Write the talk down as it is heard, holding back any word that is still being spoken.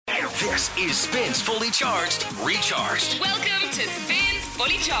This is Spins Fully Charged, Recharged. Welcome to Spins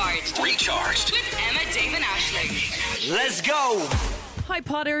Fully Charged, Recharged. with Emma, Dave and Aisling. Let's go. Hi,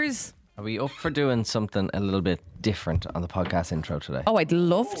 Potters. Are we up for doing something a little bit different on the podcast intro today? Oh, I'd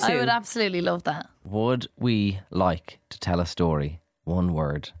love to. I would absolutely love that. Would we like to tell a story one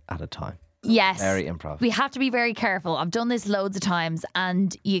word at a time? Yes. Very improv. We have to be very careful. I've done this loads of times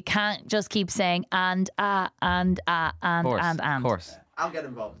and you can't just keep saying and. Of course. I'll get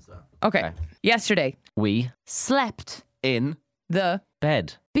involved as well. Okay. Yesterday, We Slept. In the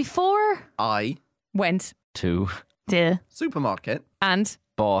bed Before I went to the supermarket and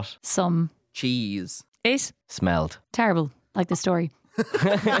bought some cheese. it. smelled. terrible, like the story.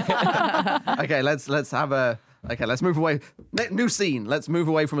 Okay, let's move away. New scene. Let's move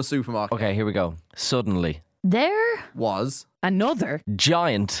away from a supermarket. Okay, here we go. Suddenly, There Was Another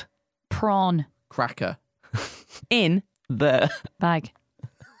giant prawn cracker. in the bag.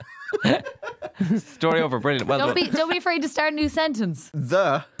 story over. Brilliant. Well done. Don't be afraid to start a new sentence.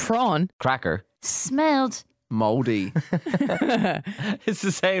 The prawn. Cracker. Smelled moldy. It's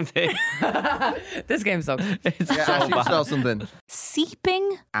the same thing. This game sucks. It's Yeah, so actually bad. spell something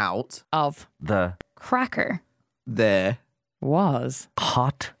seeping out Of The cracker there. was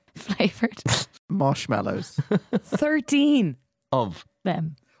hot flavored Marshmallows. 13 of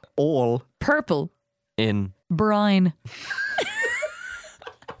them. All purple in Brine.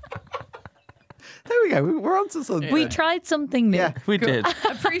 there we go. We're on to something. We tried something new. Yeah. we did.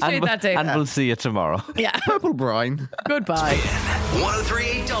 Appreciate that, Dave. And we'll see you tomorrow. Yeah. Purple brine. Goodbye.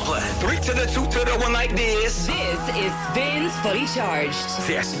 1038 Dublin. 3 to the 2 to the 1 like this. This is Spins Fully Charged.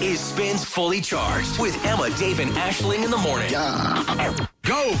 This is Spins Fully Charged with Emma, Dave, and Aisling in the morning.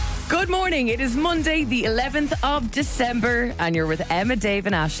 Go. Good morning. It is Monday, the 11th of December, and you're with Emma, Dave,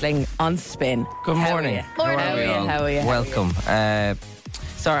 and Aisling on Spin. Good morning. How are you? How are you? Welcome.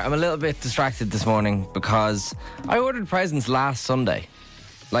 Sorry, I'm a little bit distracted this morning because I ordered presents last Sunday.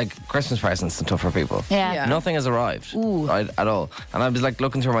 Like Christmas presents and stuff for people. Yeah. Nothing has arrived right, at all. And I was like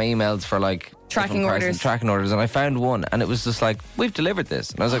looking through my emails for like Tracking different orders. presents, tracking orders, and I found one and it was just like, we've delivered this.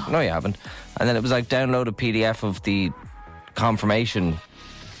 And I was like, no, you haven't. And then it was like, download a PDF of the confirmation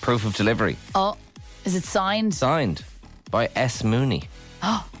proof of delivery. Oh, is it signed? Signed by S. Mooney.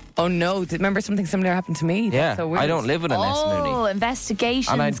 Oh no! Remember something similar happened to me? That's Yeah, so weird. I don't live with an S. Oh, Mooney.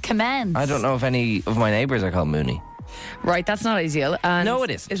 investigations And I- commence. I don't know if any of my neighbours are called Mooney. Right, that's not ideal. And No,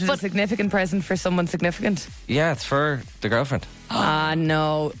 it isn't. Is it a significant present for someone significant? Yeah, it's for the girlfriend.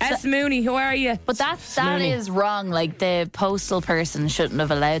 No. S. Mooney, who are you? But that Mooney. is wrong. Like the postal person shouldn't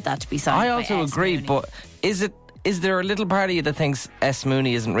have allowed that to be signed. I by also S. agree, Mooney. but is there a little part of you that thinks S.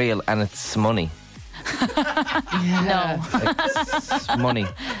 Mooney isn't real and it's money? no, It's money.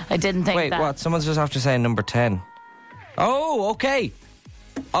 I didn't think Wait, that. what? Someone's just after saying number 10. Oh, okay.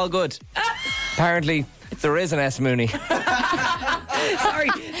 All good. Apparently, there is an S. Mooney.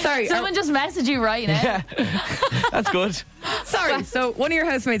 Sorry. Someone just messaged you right now. That's good. Sorry. So one of your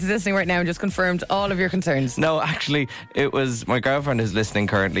housemates is listening right now and just confirmed all of your concerns. No, actually, it was my girlfriend who's listening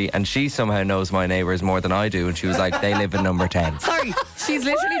currently, and she somehow knows my neighbours more than I do, and she was like, they live in number 10. Sorry, she's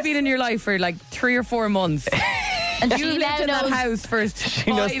literally been in your life for like 3 or 4 months. And You she lived now in that knows. house for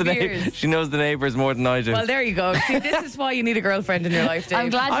She knows 5 the years. she knows the neighbours more than I do. Well, there you go. See, this is why you need a girlfriend in your life, Dave. I'm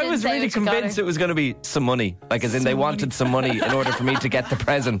glad you I didn't was say really what you got convinced her. it was going to be some money. Like, as in they wanted some money in order for me to get the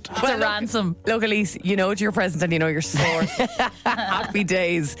present. It's a ransom. Look, Elise, you know it's your present and you know your source. Happy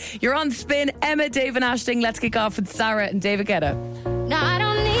days. You're on Spin. Emma, Dave, and Aisling. Let's kick off with Sarah and David Guetta. No, I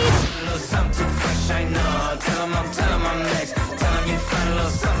don't need.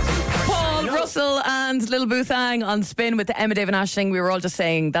 Paul Russell and Lil Boothang on Spin with the Emma, Dave, and Aisling. We were all just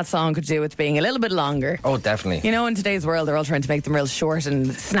saying that song could do with being a little bit longer. Oh, definitely. You know, in today's world, they're all trying to make them real short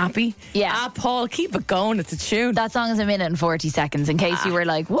and snappy. Yeah. Paul, keep it going. It's a tune. That song is 1 minute and 40 seconds. In case you were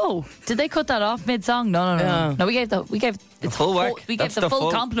like, "Whoa, did they cut that off mid song?" No. No, we gave the full whack. We gave That's the the full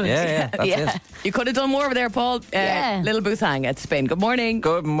full- compliment. Yeah, that's it. You could have done more over there, Paul. Yeah. Lil Boothang at Spin. Good morning.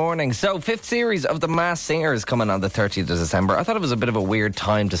 Good morning. So, 5th series of The Masked Singer is coming on the 30th of December. I thought it was a bit of a weird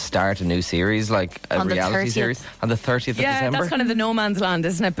time to start a new series, like a On the reality 30th. series, on the 30th of Yeah, December. that's kind of the no man's land,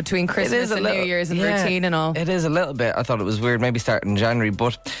 isn't it? Between Christmas and New Year's and yeah, routine and all. It is a little bit. I thought it was weird, maybe starting in January,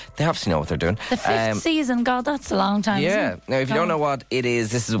 but they obviously know what they're doing. The fifth season, God, that's a long time. Yeah. Isn't it? Now, if you don't know what it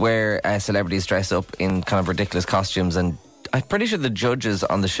is, this is where celebrities dress up in kind of ridiculous costumes, and I'm pretty sure the judges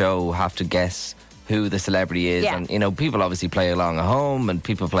on the show have to guess who the celebrity is. Yeah. And, you know, people obviously play along at home and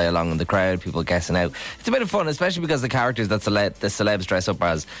people play along in the crowd, people guessing out. It's a bit of fun, especially because the characters that the celebs dress up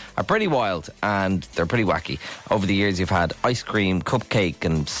as are pretty wild and they're pretty wacky. Over the years, you've had ice cream, cupcake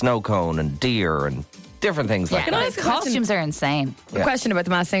and snow cone and deer and different things like Yeah, that. the costumes are insane. A question about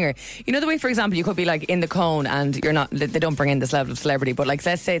the Masked Singer. You know the way, for example, you could be like in the cone and you're not. They don't bring in this level of celebrity, but like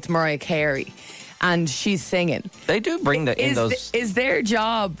let's say it's Mariah Carey, and she's singing. They do bring those. Is their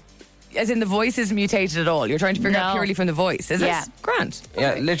job, as in the voice, isn't mutated at all? You're trying to figure out No. purely from the voice. Is Yeah. this Grant?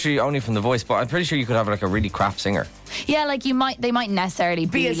 Yeah, literally only from the voice, but I'm pretty sure you could have like a really crap singer. Yeah, like they might necessarily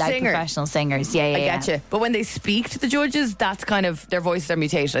Be be a like singer. professional singers. Yeah, I get you. But when they speak to the judges, that's kind of their voices are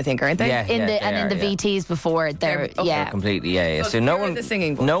mutated, I think, aren't they? Yeah. In the they are, VTs before, they're okay. yeah. Completely, yeah. So So no you're one, the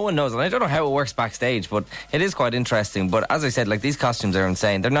singing voice. no one knows, and I don't know how it works backstage, but it is quite interesting. But as I said, like these costumes are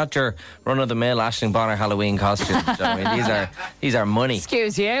insane. They're not your run-of-the-mill Aisling Bonner Halloween costumes. You know what I mean, these are money.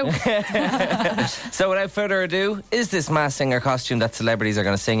 Excuse you. So without further ado, is this Masked Singer costume that celebrities are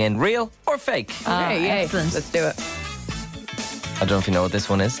going to sing in real or fake? Okay, yay. excellent. Let's do it. I don't know if you know what this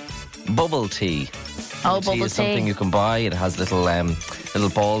one is. Bubble tea. Bubble is something tea. you can buy. It has little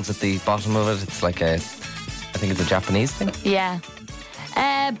balls at the bottom of it. It's like I think it's a Japanese thing. Yeah.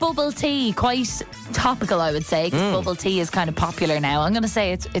 Bubble tea, quite topical, I would say, because bubble tea is kind of popular now. I'm going to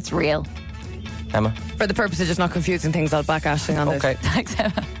say it's real. Emma? For the purpose of just not confusing things, I'll back Aisling on Okay. Thanks,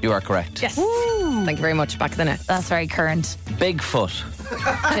 Emma. You are correct. this. Yes. Thank you very much. Back of the net. That's very current. Bigfoot.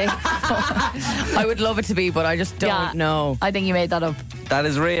 I would love it to be, but I just don't know. I think you made that up. That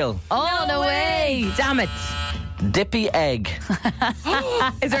is real. Oh, no way. Damn it. Dippy egg.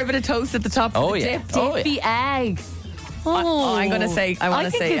 Is there a bit of toast at the top? Oh, for the yeah. dip? Oh, yeah. Dippy egg. I'm going to say, I want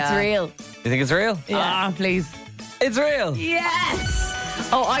to say, think it's real. You think it's real? Ah, please. It's real. Yes.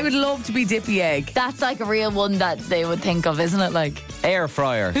 Oh, I would love to be Dippy Egg. That's like a real one that they would think of, isn't it? Like, Air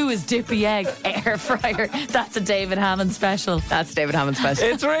fryer. who is Dippy Egg? Air fryer. That's a David Hammond special. That's David Hammond's special.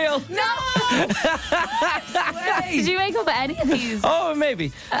 It's real. No! Did you make up any of these? Oh,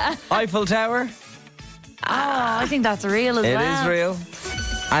 maybe. Eiffel Tower. Oh, I think that's real as It well. is real.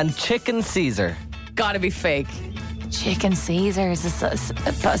 And Chicken Caesar. Gotta be fake. Chicken Caesars, a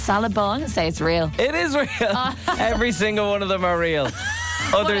salad bowl. I'm going to say it's real. It is real. Every single one of them are real.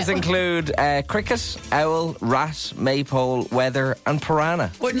 Others include cricket, owl, rat, maypole, weather, and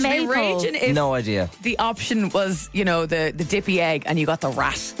piranha. Wouldn't you be Maple. raging if No idea. the option was, the Dippy Egg and you got the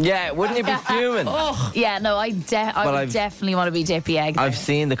rat? Yeah, wouldn't you be fuming? Yeah, no, I would I've- definitely want to be Dippy Egg. I've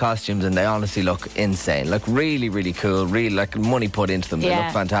seen the costumes and they honestly look insane. Like really, really cool. Really like money put into them. They Yeah.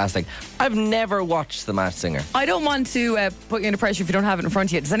 look fantastic. I've never watched The Masked Singer. I don't want to put you under pressure if you don't have it in front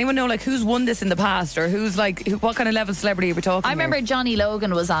of you. Does anyone know who's won this in the past, or who's what kind of level celebrity are we talking? I remember here? Johnny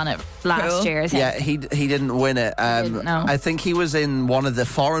Logan was on it last Cool. year. I think. Yeah, he didn't win it. Didn't know. I think he was in one of the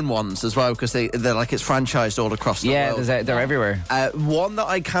foreign ones as well because they're like it's franchised all across the Yeah, world. they're everywhere. One that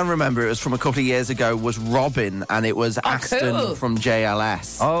I can remember, it was from a couple of years ago, was Robin, and it was Aston cool. from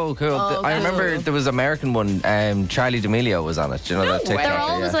JLS. Oh, cool. Oh, I remember cool. there was an American one. Charlie D'Amelio was on it. Do you know that TikTok? They're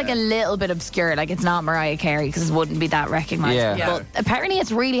always like a little bit obscure. Like it's not Mariah Carey because it wouldn't be that recognised. Yeah. Yeah. But apparently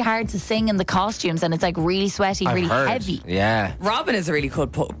it's really hard to sing in the costumes and it's like really sweaty, I've really heard. heavy. Yeah. Robin is a really cool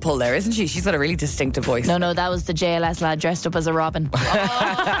pull there, isn't she? She's got a really distinctive voice. No, that was the JLS lad dressed up as a robin.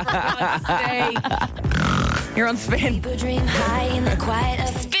 You're on Spin. Spins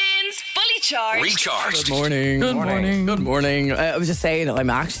Fully Charged. Recharged. Good morning. Good morning. I was just saying, I'm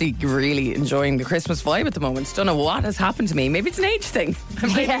actually really enjoying the Christmas vibe at the moment. Don't know what has happened to me. Maybe it's an age thing. I'm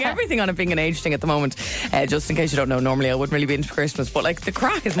blaming Yeah. everything on it being an age thing at the moment. Just in case you don't know, normally I wouldn't really be into Christmas, but the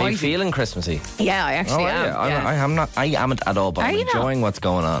crack is Are you mighty. feeling Christmassy? Yeah, I actually am. yeah. I am not. I haven't at all, but Are I'm you not? enjoying what's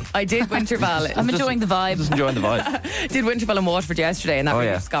going on. I did Winterval. I'm enjoying the vibe. Just enjoying the vibe. Did Winterval in Waterford yesterday, and that really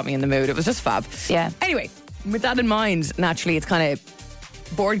yeah. just got me in the mood. It was just fab. Yeah. Anyway, with that in mind, naturally, it's kind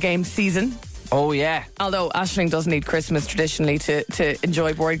of board game season. Oh yeah. Although Aisling doesn't need Christmas traditionally to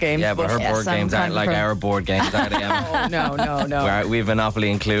enjoy board games. Yeah, but her Yes, board I'm games kind aren't of like pro. our board games, are they, Emma? No. We have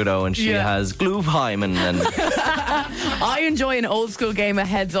Monopoly and Cluedo, and she Yeah. has Gloomheimen and I enjoy an old school game of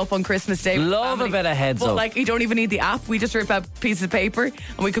Heads Up on Christmas Day. with Love family. a bit of Heads But Up. you don't even need the app. We just rip out pieces of paper and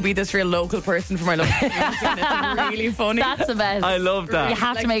we could be this real local person from our local community. And it's really funny. That's the best. I love You that.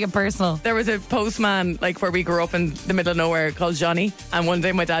 have to make it personal. There was a postman where we grew up in the middle of nowhere called Johnny, and one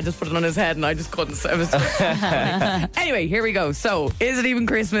day my dad just put it on his head and I just couldn't. It was anyway, here we go. So, is it even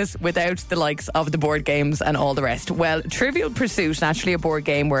Christmas without the likes of the board games and all the rest? Well, Trivial Pursuit, naturally a board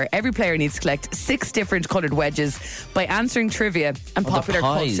game where every player needs to collect 6 different coloured wedges by answering trivia and popular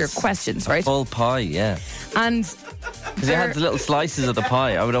pies. culture questions, right? Full pie, yeah. And Because you had the little slices of the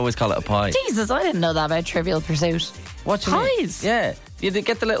pie. I would always call it a pie. Jesus, I didn't know that about Trivial Pursuit. What do you mean? Pies? Yeah. You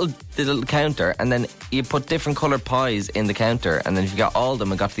get the little counter, and then you put different coloured pies in the counter, and then if you got all of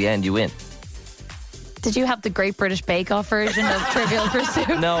them and got to the end, you win. Did you have the Great British Bake Off version of Trivial Pursuit?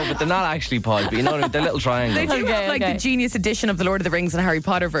 No, but they're not actually pies. But you know, they're little triangles. They do have like the genius edition of the Lord of the Rings and Harry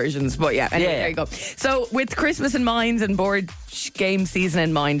Potter versions. But yeah, anyway, there you go. So with Christmas in mind and board game season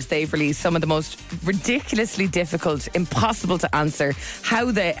in mind, they've released some of the most ridiculously difficult, impossible to answer,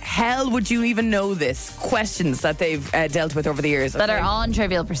 how the hell would you even know this, questions that they've dealt with over the years. That are on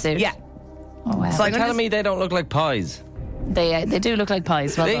Trivial Pursuit? Yeah. Oh, wow. So you're telling me they don't look like pies? They do look like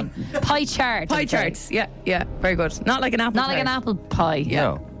pies. Well done. Pie chart. Pie charts. Yeah, very good. Not like an apple. Not like an apple pie. Yeah.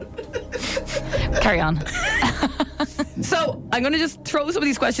 No. Carry on. So I'm going to just throw some of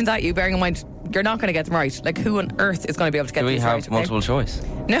these questions at you, bearing in mind you're not going to get them right. Like, who on earth is going to be able to get Do we these have right? Okay? multiple choice?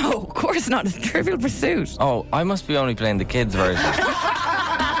 No, of course not. It's Trivial Pursuit. Oh, I must be only playing the kids' version.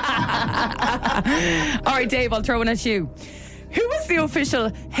 All right, Dave, I'll throw one at you. Who was the official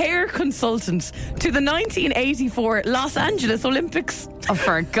hair consultant to the 1984 Los Angeles Olympics? Oh,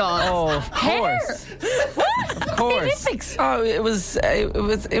 for God. Oh, of course. What? Of course. Olympics. Oh, it was.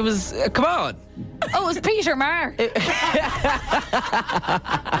 Come on. Oh, it was Peter Marr. Oh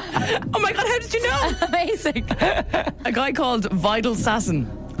my God, how did you know? Amazing. A guy called Vidal Sasson.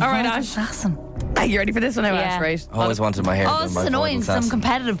 All right, Ash. Assassin. Are you ready for this one now, Yeah. Ash, right? I always wanted my hair Oh, done this by is annoying Vidal because I'm Sasson.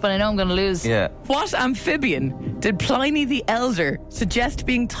 competitive, but I know I'm going to lose. Yeah. What amphibian did Pliny the Elder suggest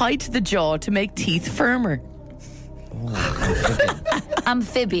being tied to the jaw to make teeth firmer?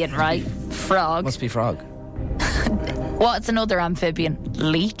 Amphibian, right? Frog. Must be frog. What's another amphibian?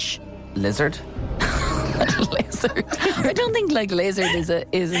 Leech. Lizard. Lizard. I don't think like lizard is a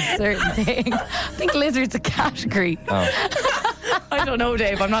certain thing. I think lizard's a category. Oh. I don't know,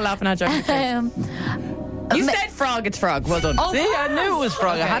 Dave. I'm not laughing at you. You said frog, it's frog. Well done. Oh, See, I knew it was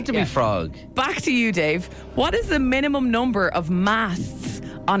frog. It had to be frog. Back to you, Dave. What is the minimum number of masts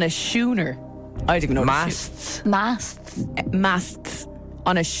on a schooner? I don't even know. Masts. Masts. Masts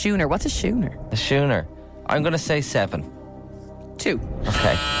on a schooner. What's a schooner? A schooner. I'm going to say 7. 2.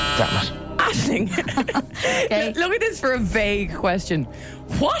 Okay. Damn it. Aisling. Okay. Look at this for a vague question.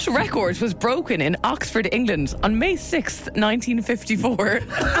 What record was broken in Oxford, England on May 6th, 1954?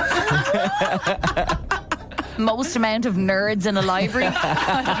 Most amount of nerds in a library.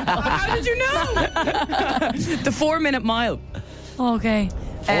 How did you know? The 4-minute mile. Okay.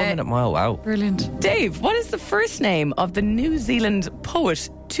 4-minute mile. Wow. Brilliant. Dave, what is the first name of the New Zealand poet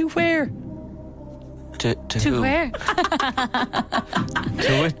to where? To who? Where? To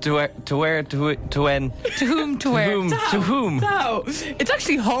when? To whom to where? To whom? No, it's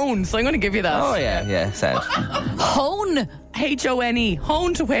actually hone, so I'm going to give you that. Oh, yeah, sound. Hone. Hone.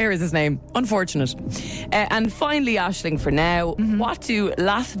 Hone to where is his name. Unfortunate. And finally, Aisling, for now, what do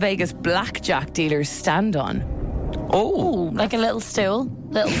Las Vegas blackjack dealers stand on? Oh. Like a little stool,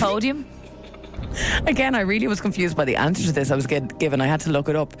 little podium. Again, I really was confused by the answer to this I was given. I had to look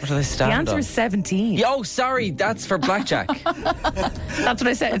it up. What do they stand The answer on? is 17. Oh, sorry, that's for blackjack. That's what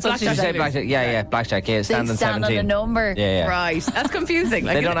I said. It's what you You blackjack. say dealers. blackjack? Yeah, blackjack. Yeah, They stand on stand 17. on a number. Yeah. Right. That's confusing.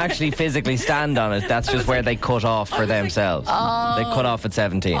 Like, They don't actually physically stand on it. That's just where they cut off for themselves. They cut off at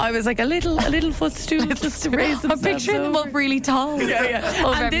 17. I was like a little footstool just to raise them. I'm picturing them up really tall. Yeah.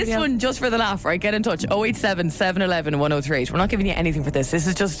 Over And this everybody else. one, just for the laugh, right? Get in touch. 087 711 1038. We're not giving you anything for this. This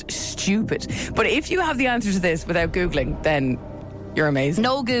is just stupid. But if you have the answer to this without Googling, then you're amazing.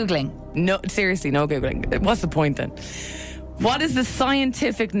 No Googling. No, seriously, no Googling. What's the point then? What is the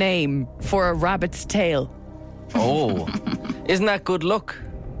scientific name for a rabbit's tail? Oh. Isn't that good luck?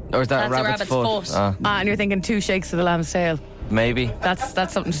 Or is that That's a a rabbit's rabbit's foot. And you're thinking 2 shakes of the lamb's tail. Maybe.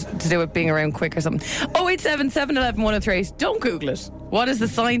 That's something to do with being around quick or something. 087 711 1038. Don't Google it. What is the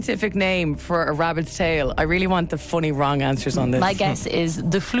scientific name for a rabbit's tail? I really want the funny wrong answers on this. My guess is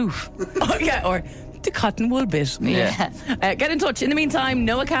the floof. Oh, yeah, or the cotton wool bit. Yeah. Get in touch. In the meantime,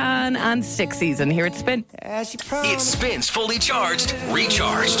 Noah Khan and Stick Season here at Spin. It spins fully charged,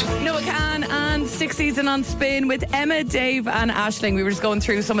 recharged. Noah Khan and Stick Season on Spin with Emma, Dave and Aisling. We were just going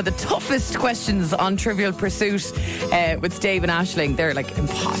through some of the toughest questions on Trivial Pursuit with Dave and Aisling. They're like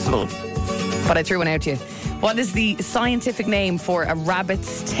impossible. But I threw one out to you. What is the scientific name for a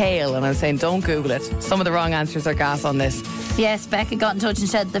rabbit's tail? And I was saying, don't Google it. Some of the wrong answers are gas on this. Yes, Becca got in touch and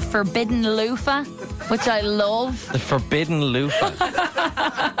said the forbidden loofah, which I love. The forbidden loofah.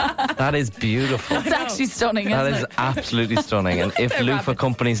 That is beautiful. It's actually stunning, That isn't is it? absolutely stunning. And if loofah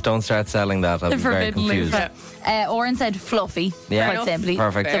companies don't start selling that, I'll The be very forbidden confused. loofah. Oren said fluffy. Yeah. Quite simply.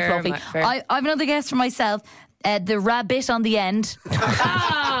 Perfect. The Fair, fluffy. fair. I have another guess for myself. The rabbit on the end.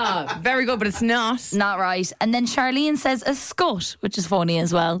 Very good, but it's not. Not right. And then Charlene says a scut, which is funny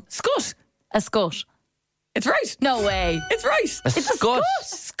as well. Scut. A scut. It's right. No way. It's right. A scut.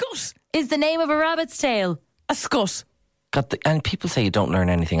 Scut. Is the name of a rabbit's tail. A scut. And people say you don't learn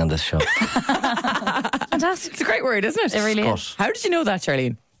anything on this show. Fantastic. It's a great word, isn't it? It really is. How did you know that,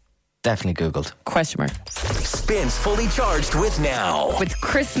 Charlene? Definitely Googled. Question mark. Spins Fully Charged with Now. With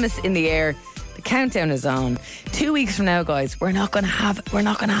Christmas in the air, the countdown is on. 2 weeks from now, guys, we're not gonna have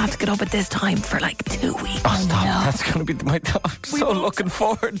to get up at this time for like 2 weeks. Oh, stop. That's going to be my I'm so looking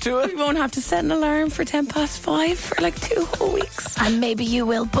forward to it. We won't have to set an alarm for 5:10 for like 2 whole weeks. And maybe you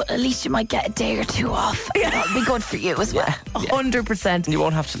will, but at least you might get a day or two off. That'll be good for you as well. 100%. You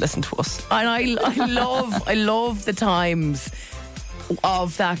won't have to listen to us. And I love the times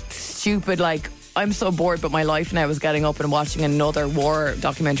of that stupid, like, I'm so bored, but my life now is getting up and watching another war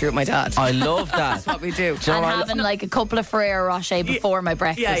documentary with my dad. I love that. That's what we do. And having like a couple of Ferrero Rocher before my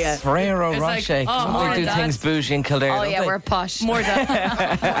breakfast. Yeah. Ferrero It's like, Rocher. oh, Don't morning, they do Dad. things bougie in Kildare? Oh don't yeah, they? we're posh. More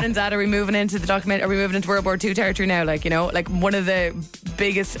dad. Morning, Dad. Are we moving into the document? Are we moving into World War II territory now? Like, you know, like one of the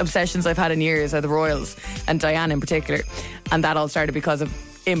biggest obsessions I've had in years are the royals and Diane in particular. And that all started because of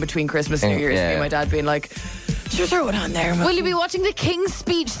in between Christmas and New Year's, me and my dad being like, "Sure, throw it on there." Will you be watching the King's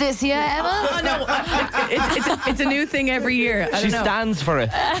speech this year, Emma? Oh, no, it's a new thing every year. I She don't know. stands for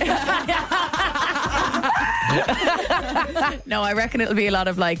it. No, I reckon it'll be a lot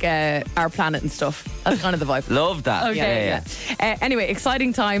of like Our Planet and stuff. That's kind of the vibe. Love that. Okay, Yeah. Anyway,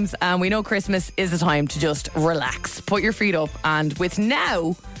 exciting times, and we know Christmas is a time to just relax. Put your feet up, and with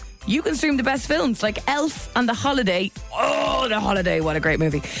Now, you can stream the best films like Elf and The Holiday. Oh, The Holiday, what a great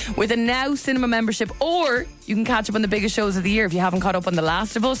movie. With a Now cinema membership, or you can catch up on the biggest shows of the year if you haven't caught up on The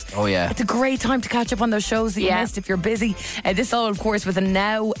Last of Us. Oh, yeah. It's a great time to catch up on those shows that you missed if you're busy. This all, of course, with a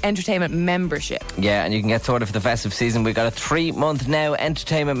Now Entertainment membership. Yeah, and you can get sorted for the festive season. We've got a 3-month Now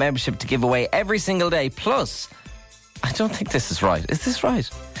Entertainment membership to give away every single day. Plus, I don't think this is right. Is this right?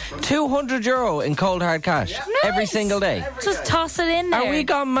 €200 in cold hard cash every single day. Just toss it in there. Are we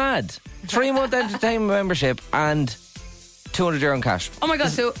gone mad? 3-month entertainment membership and €200 in cash. Oh my God,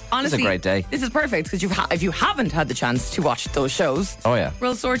 so honestly, It's a great day. This is perfect because if you haven't had the chance to watch those shows, Oh, yeah.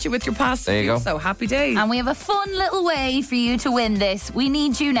 we'll sort you with your pass. There you go. So happy days. And we have a fun little way for you to win this. We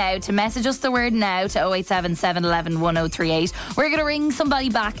need you now to message us the word now to 087 711 1038. We're going to ring somebody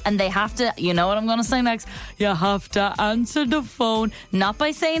back and they have to, you know what I'm going to say next? You have to answer the phone, not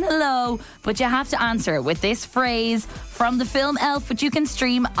by saying hello, but you have to answer it with this phrase from the film Elf, which you can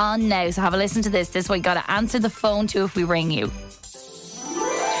stream on Now. So have a listen to this. This way you got to answer the phone to if we ring you.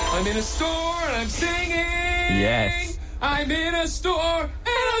 I'm in a store and I'm singing. Yes. I'm in a store and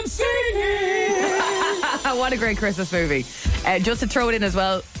I'm singing. What a great Christmas movie. Just to throw it in as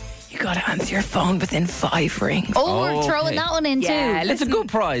well, you got to answer your phone within 5 rings. Oh, we're Okay. throwing that one in Yeah, too. It's a good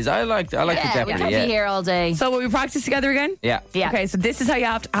prize. I like the Yeah, we Jeopardy. can't Yeah. be here all day. So will we practice together again? Yeah. Yeah. Okay, so this is how you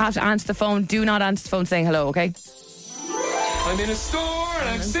have to answer the phone. Do not answer the phone saying hello, okay? I'm in a store and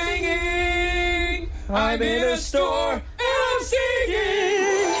I'm singing. I'm in a store and I'm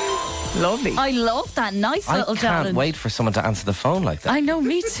singing. Lovely. I love that. Nice I little can't challenge. wait for someone to answer the phone like that. I know,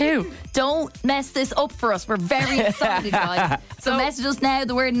 me too. Don't mess this up for us. We're very excited, guys. So message us now,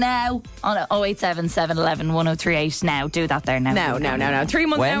 the word now, on 087 711 1038. Now, do that there now. Now. 3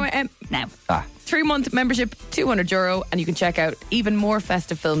 months When? now. Now. 3-month membership, €200, and you can check out even more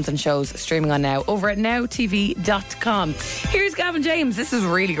festive films and shows streaming on Now over at nowtv.com. Here's Gavin James. This is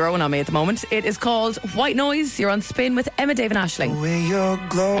really growing on me at the moment. It is called White Noise. You're on Spin with Emma, Dave and Aisling.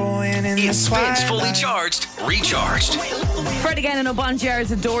 It spins Fully Charged, recharged. Fred again and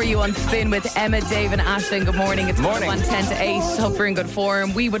O'Bongiars adore you on Spin with Emma, Dave and Aisling. Good morning. It's Morning. 10 to 8. Hope you're in good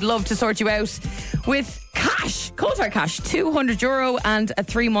form. We would love to sort you out with cash, cold hard cash, €200 and a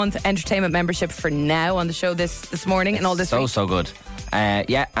 3-month entertainment membership for Now on the show this morning and all this week. So good.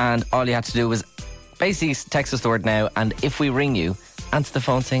 Yeah, and all you had to do was basically text us the word Now, and if we ring you, answer the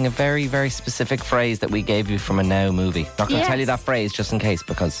phone saying a very, very specific phrase that we gave you from a Now movie. Not going to tell you that phrase just in case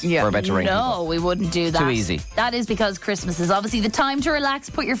because we're about to ring No, people. we wouldn't do that. Too easy. That is because Christmas is obviously the time to relax,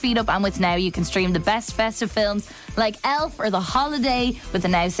 put your feet up, and with Now you can stream the best festive films like Elf or The Holiday with the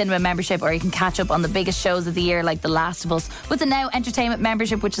Now Cinema membership, or you can catch up on the biggest shows of the year like The Last of Us with the Now Entertainment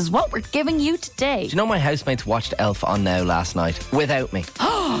membership, which is what we're giving you today. Do you know my housemates watched Elf on Now last night without me?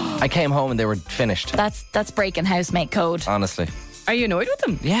 I came home and they were finished. That's breaking housemate code. Honestly. Are you annoyed with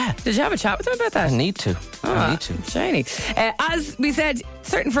them? Yeah. Did you have a chat with them about that? I need to. Shiny. As we said,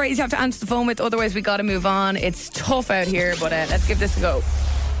 certain phrases you have to answer the phone with, otherwise we got to move on. It's tough out here, but let's give this a go.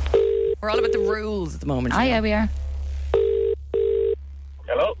 We're all about the rules at the moment. Ah, yeah, we are.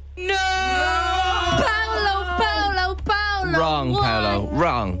 Hello? No! Paolo. Wrong, Why? Paolo.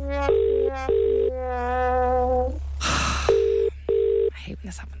 Wrong. I hate when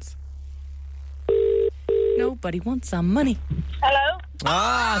this happens. Nobody wants some money. Hello?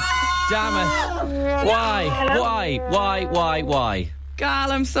 Ah, damn it. Why? Why?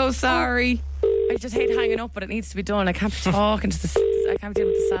 Gal, I'm so sorry. I just hate hanging up, but it needs to be done. I can't be talking to this. I can't deal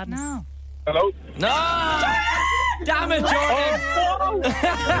with the sadness. No. Hello? No! Damn it, Jordan!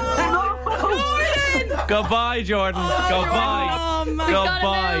 Goodbye, Jordan. Goodbye. Oh, man.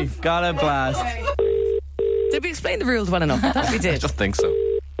 Goodbye. Got a blast. Did we explain the rules well enough? I thought we I did. just think so.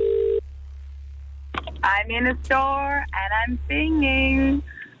 I'm in a store and I'm singing.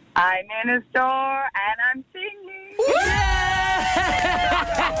 I'm in a store and I'm singing.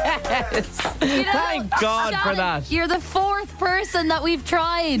 Thank God for that. You're the fourth person that we've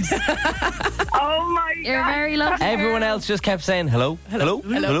tried. Oh my God. You're very lucky. Everyone else just kept saying hello, hello,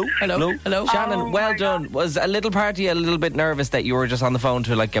 hello, hello, hello. Shannon, Oh well my done. Was a little party a little bit nervous that you were just on the phone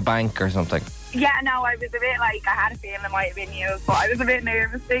to like a bank or something? Yeah, no, I was a bit like, I had a feeling it might have been you, but I was a bit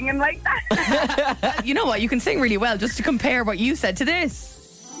nervous singing like that. You know what? You can sing really well. Just to compare what you said to this.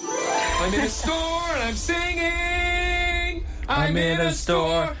 I'm in a store and I'm singing. I'm in a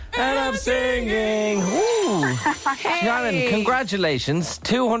store and I'm singing. Ooh. Shannon, congratulations.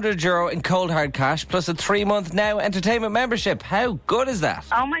 €200 in cold hard cash plus a 3-month Now Entertainment membership. How good is that?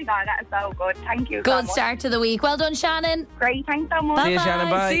 Oh my God, that is so good. Thank you so Good much. start to the week. Well done, Shannon. Great, thanks so much. See you, Shannon.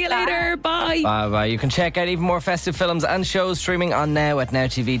 Bye. See you later. Bye. Bye bye. You can check out even more festive films and shows streaming on now at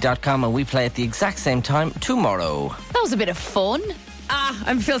nowtv.com, and we play at the exact same time tomorrow. That was a bit of fun.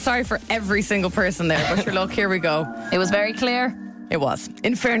 I feel sorry for every single person there, but sure, look, here we go. It was very clear. It was.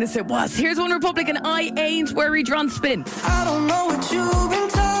 In fairness, it was. Here's One Republican. I ain't worried. Ron Spin. I don't know what you've been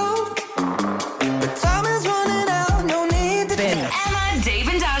told, but time is running out. No need to Spin. Emma, Dave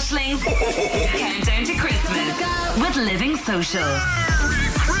and Ashling's Countdown to Christmas with Living Social.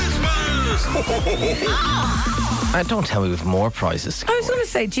 Don't tell me with more prizes. I was going to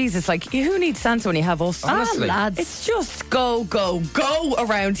say, Jesus, like, who needs Santa when you have us? Honestly. Lads. It's just go, go, go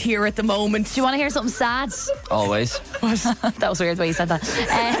around here at the moment. Do you want to hear something sad? Always. That was weird the way you said that.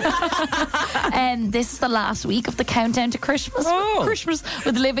 This is the last week of the countdown to Christmas. Oh. Christmas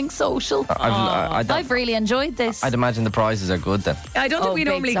with Living Social. I've really enjoyed this. I'd imagine the prizes are good then. I don't think we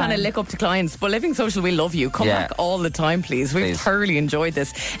big normally kind of time. lick up to clients, but Living Social, we love you. Come Yeah. back all the time, please. We've Please. thoroughly enjoyed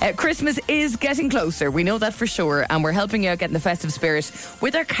this. Christmas is getting closer. We know that for sure. And we're helping you out get in the festive spirit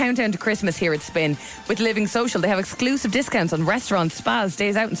with our countdown to Christmas here at Spin with Living Social. They have exclusive discounts on restaurants, spas,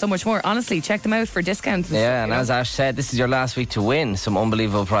 days out, and so much more. Honestly, check them out for discounts. Yeah, and as Ash said, this is your last week to win some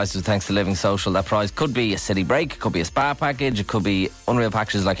unbelievable prizes thanks to Living Social. That prize could be a city break, it could be a spa package, it could be unreal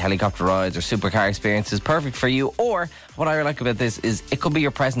packages like helicopter rides or supercar experiences, perfect for you. Or what I like about this is it could be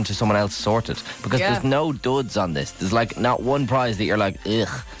your present to someone else sorted, because Yeah. there's no duds on this. There's like not one prize that you're like, ugh.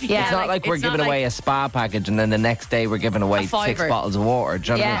 Yeah, it's not like we're it's not giving away like- a spa package and then the next day we're giving away A fiver. 6 bottles of water.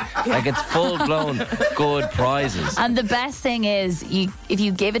 Do you know what I mean? Like it's full blown good prizes. And the best thing is, if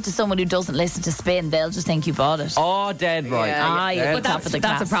you give it to someone who doesn't listen to Spin, they'll just think you bought it. Oh, dead right. You're But top of the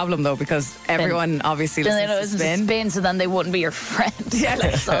that's class. a problem though, because everyone obviously Then they don't listens to listen to Spin. Spin, so then they wouldn't be your friend. Yeah,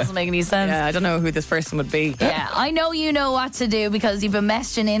 like- That doesn't make any sense. Yeah, I don't know who this person would be. Yeah, I know you know what to do because you've been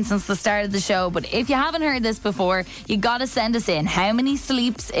messaging in since the start of the show. But if you haven't heard this before, you got to send us in how many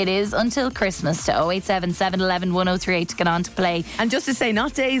sleeps it is until Christmas to 087 711 1038 to get on to play. And just to say,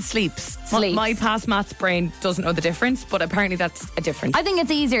 not days, sleeps. Sleeps. My past maths brain doesn't know the difference, but apparently that's a difference. I think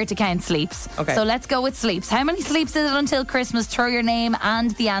it's easier to count sleeps. Okay. So let's go with sleeps. How many sleeps is it until Christmas? Throw your name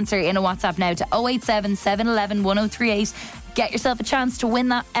and the answer in a WhatsApp now to 087 711 1038. Get yourself a chance to win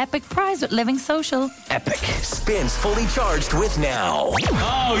that epic prize with Living Social. Epic. Spins fully charged with Now.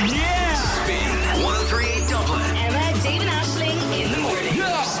 Oh, yeah! Spin 1038 Dublin. Emma, Dave and Ashling in the morning.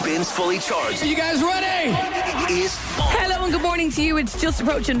 Spins fully charged. Are you guys ready? Is on. Hello and good morning to you. It's just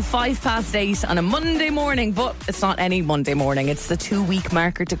approaching 8:05 on a Monday morning, but it's not any Monday morning. It's the 2-week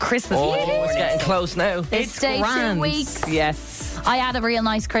marker to Christmas. Oh, it's getting close now. It's day 2 grand. weeks. Yes. I had a real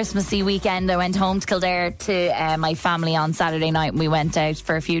nice Christmassy weekend. I went home to Kildare to my family on Saturday night and we went out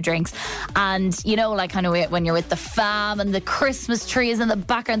for a few drinks. And you know, like kind of when you're with the fam and the Christmas tree is in the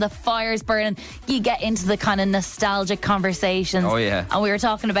background, the fire's burning, you get into the kind of nostalgic conversations. Oh, yeah. And we were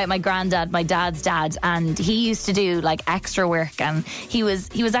talking about my granddad, my dad's dad, and he used to do like extra work, and he was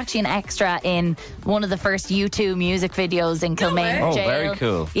actually an extra in one of the first U2 music videos in Kilmaine way. Oh, jail. very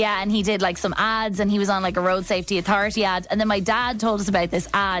cool. Yeah, and he did like some ads, and he was on like a road safety authority ad. And then my dad told us about this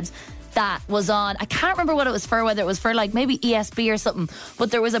ad that was on, I can't remember what it was for, whether it was for like maybe ESB or something, but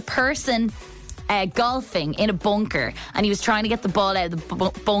there was a person golfing in a bunker, and he was trying to get the ball out of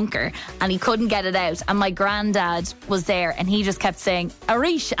the bunker and he couldn't get it out, and my granddad was there and he just kept saying,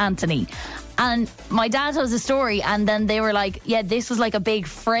 Arish, Anthony. And my dad tells a story, and then they were like, yeah, this was like a big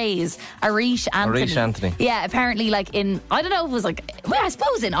phrase, Arish Anthony. Arish Anthony. Yeah, apparently like in, I don't know if it was like, well, I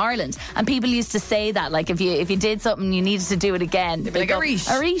suppose in Ireland. And people used to say that, like if you did something, you needed to do it again. Like Arish.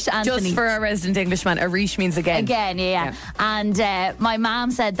 Arish Anthony. Just for our resident Englishman, Arish means again. Again, yeah. And my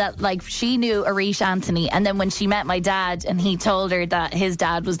mom said that like she knew Arish Anthony, and then when she met my dad and he told her that his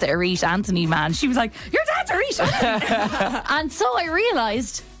dad was the Arish Anthony man, she was like, your dad's Arish Anthony. And so I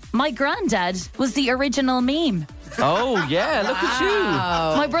realised my granddad was the original meme. Oh, yeah, look at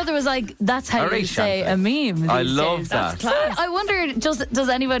you. My brother was like, that's how you Arish say Anthony. a meme. I these love days. that. So I wonder, does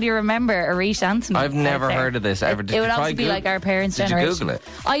anybody remember Arish Anthony? I've never out there? heard of this ever. Did It you would try obviously be like our parents' Did generation. you Google it?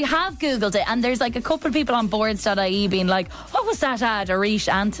 I have Googled it, and there's like a couple of people on boards.ie being like, what was that ad, Arish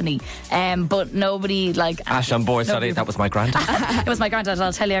Anthony? But nobody like... Ash on board, sorry, that was my granddad. It was my granddad,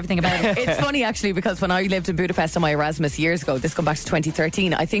 I'll tell you everything about it. It's funny actually, because when I lived in Budapest on my Erasmus years ago, this going back to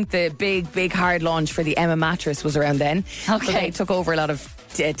 2013, I think the big hard launch for the Emma mattress was around then. Okay. So they took over a lot of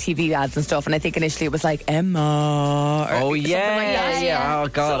TV ads and stuff, and I think initially it was like Emma. Or Oh, something yeah, like that. yeah. Oh,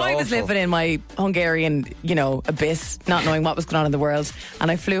 God, So I was awful. living in my Hungarian, abyss, not knowing what was going on in the world,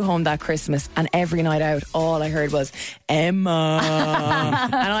 and I flew home that Christmas, and every night out, all I heard was Emma,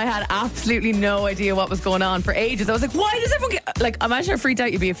 and I had absolutely no idea what was going on for ages. I was like, why does everyone get like? Imagine how freaked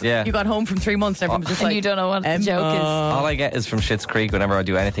out you'd be if Yeah. you got home from 3 months and everyone was just And like, you don't know what the Emma. joke is. All I get is from Schitt's Creek. Whenever I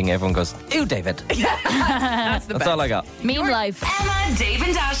do anything, everyone goes, ew, David. That's the That's best. all I got. Meme life. Emma, Dave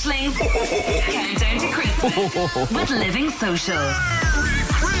and Ashling's Countdown to Christmas with Living Social.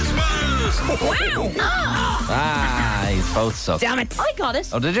 These both suck. Damn it. I got it.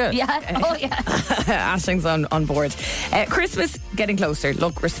 Oh, did you? Yeah. Oh, yeah. Ashling's on board. Christmas getting closer.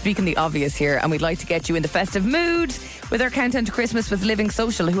 Look, we're speaking the obvious here, and we'd like to get you in the festive mood with our Countdown to Christmas with Living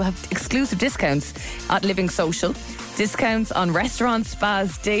Social, who have exclusive discounts at Living Social. Discounts on restaurants,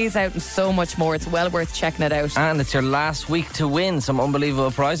 spas, days out, and so much more. It's well worth checking it out. And it's your last week to win some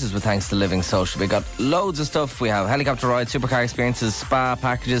unbelievable prizes with thanks to Living Social. We got loads of stuff. We have helicopter rides, supercar experiences, spa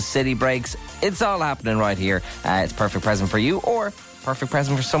packages, city breaks. It's all happening right here. It's a perfect present for you, or perfect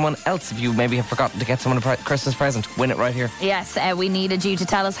present for someone else. If you maybe have forgotten to get someone a Christmas present, win it right here. Yes, we needed you to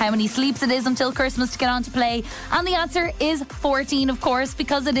tell us how many sleeps it is until Christmas to get on to play. And the answer is 14, of course,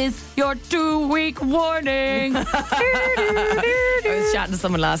 because it is your 2-week warning. I was chatting to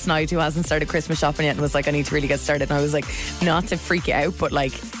someone last night who hasn't started Christmas shopping yet and was like, I need to really get started. And I was like, not to freak you out, but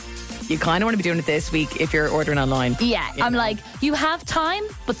like, you kind of want to be doing it this week if you're ordering online. Yeah, I'm like, you have time,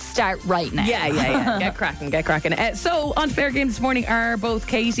 but start right now. Yeah. Get cracking. So, on Fair Game this morning are both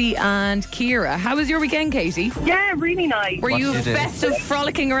Katie and Ciara. How was your weekend, Katie? Yeah, really nice. Were What you did you do? festive,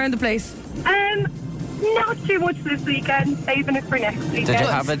 frolicking around the place? Not too much this weekend. Saving it for next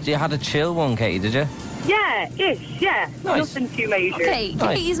weekend. Did you had a chill one, Katie, did you? Yeah, ish, yeah. Nice. Nothing too major. Okay,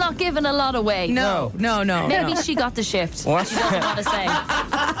 Nice. Katie's not giving a lot away. No. Maybe she got the shift. What? She doesn't want to say.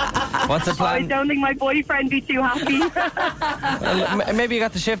 What's the I plan? don't think my boyfriend would be too happy. Maybe you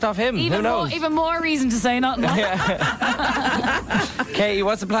got the shift off him. Who knows? Even more reason to say nothing. Katie,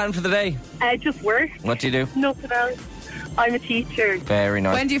 what's the plan for the day? Just work. What do you do? Nothing else. I'm a teacher. Very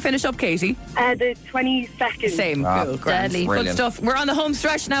nice. When do you finish up, Katie? The 22nd. Same. Ah, Cool. Grand. deadly. Good Brilliant. stuff. We're on the home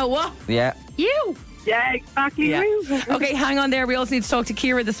stretch now. What? Yeah. You. Yeah, exactly. Yeah. Okay, hang on there. We also need to talk to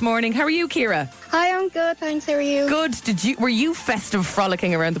Ciara this morning. How are you, Ciara? Hi, I'm good, thanks. How are you? Good. Were you festive,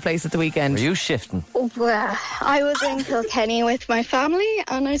 frolicking around the place at the weekend? Were you shifting? Well, I was in Kilkenny with my family,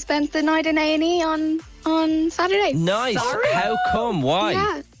 and I spent the night in A&E on Saturday. Nice. How come? Why?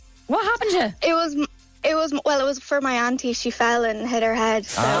 Yeah, What happened to you? it was for my auntie. She fell and hit her head.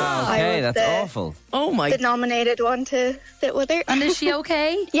 So I Okay, was that's the, awful. Oh my. the nominated one to sit with her. And is she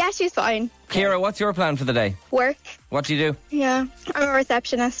okay? Yeah, she's fine. Ciara, what's your plan for the day? Work. What do you do? Yeah, I'm a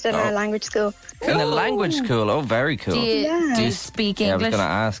receptionist in a language school. In the language school. Oh, very cool. Yeah. Do you speak Yeah, I was English? going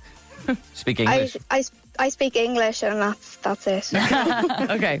to ask. Speak English. I speak English, and that's it.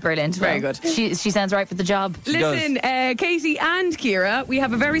 Okay. Brilliant. Very Well, good. She sounds right for the job. Listen, Katie and Ciara, we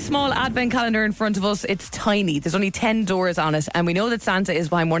have a very small advent calendar in front of us. It's tiny. There's only 10 doors on it, and we know that Santa is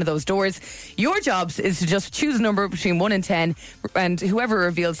behind one of those doors. Your jobs is to just choose a number between 1 and 10, and whoever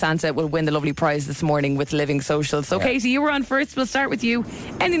reveals Santa will win the lovely prize this morning with Living Social. So, Yeah. Katie, you were on first. We'll start with you.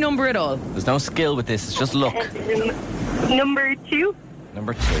 Any number at all. There's no skill with this. It's just luck. Number 2.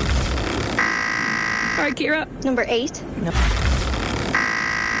 Number 2. All right, Ciara. Number 8. Well,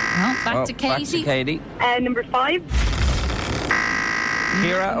 back to Katie. Back to Katie. Number 5.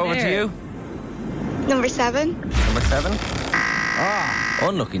 Ciara, over to There. you. Number 7. Number 7.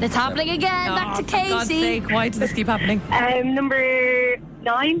 Unlucky. It's happening again. Back to Oh, for God's Katie. sake, why does this keep happening? Number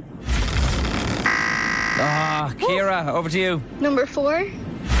 9. Ciara, over to you. Number 4.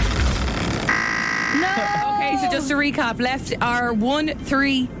 Okay, so just to recap, left are 1,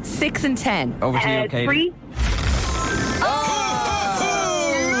 3, 6 and 10. Over to you, Katie. 3.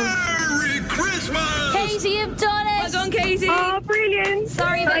 Merry Christmas! Katie, you've done it. Well done, Katie. Oh, brilliant.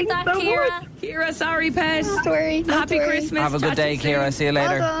 Sorry about Thanks that, so Ciara. much. Ciara, sorry, pet. Not to worry. Not Happy to worry. Christmas. Have a good Chat to day, you soon. Ciara. See you Well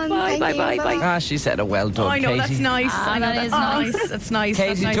later. done. Bye, Thank bye, you. bye, bye. Ah, she said a well done, Oh, I know, Katie. that's nice. I know, that that's is nice. nice. That's nice. Katie,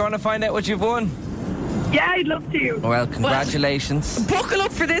 that's do nice. you want to find out what you've won? Yeah, I'd love to. Well, congratulations. Buckle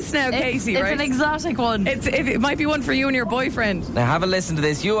up for this now, Katie, It's right? an exotic one. it might be one for you and your boyfriend. Now have a listen to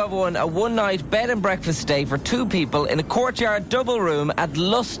this. You have won a one-night bed and breakfast stay for 2 people in a courtyard double room at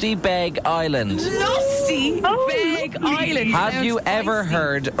Lusty Beg Island. Lusty Beg Island. Have Sounds you ever spicy.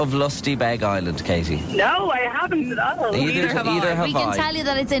 heard of Lusty Beg Island, Katie? No, I haven't at all. Neither have I. We can tell you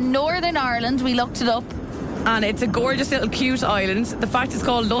that it's in Northern Ireland. We looked it up. And it's a gorgeous little cute island. The fact it's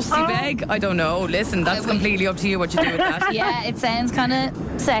called Lusty Beg, I don't know. Listen, that's completely up to you what you do with that. Yeah, it sounds kind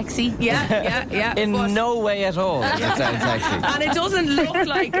of sexy. Yeah. In but- no way at all. It sounds sexy. And it doesn't look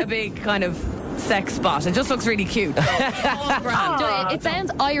like a big kind of sex spot. It just looks really cute. So it's all grand. It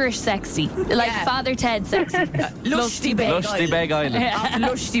sounds Irish sexy, like Yeah. Father Ted sexy. Lusty Beg Lusty Beg Island.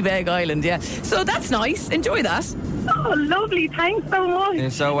 Lusty Beg Island, yeah. So that's nice. Enjoy that. Oh, lovely. Thanks so much.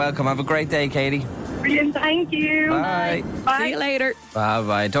 You're so welcome. Have a great day, Katie. Brilliant. Thank you. Bye. Bye. See you later.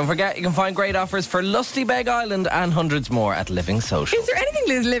 Bye-bye. Don't forget, you can find great offers for Lusty Beg Island and hundreds more at Living Social. Is there anything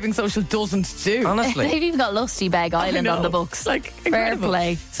Liz Living Social doesn't do? Honestly. They've even got Lusty Beg Island on the books. Like, Fair incredible.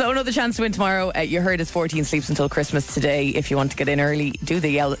 play. So another chance to win tomorrow. You heard it's 14 sleeps until Christmas today. If you want to get in early, do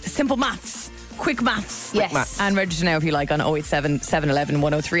the simple maths. Quick maths. Yes. And register now if you like on 087 711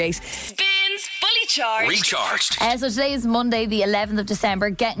 1038. Spins Fully Charged. Recharged. So today is Monday, the 11th of December.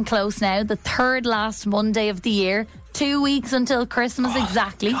 Getting close now. The third last Monday of the year. 2 weeks until Christmas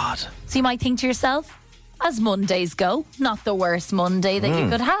exactly. God. So you might think to yourself, as Mondays go, not the worst Monday that you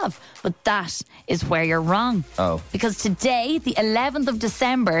could have. But that is where you're wrong. Oh. Because today, the 11th of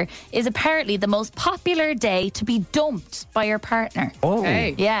December, is apparently the most popular day to be dumped by your partner. Oh.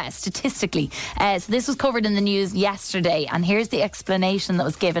 Okay. Yeah, statistically. So this was covered in the news yesterday, and here's the explanation that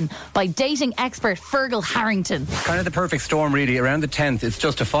was given by dating expert Fergal Harrington. Kind of the perfect storm, really. Around the 10th, it's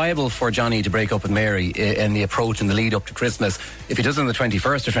justifiable for Johnny to break up with Mary in the approach and the lead up to Christmas. If he does it on the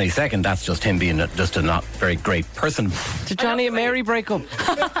 21st or 22nd, that's just him being just a not very great person. Did Johnny and Mary break up?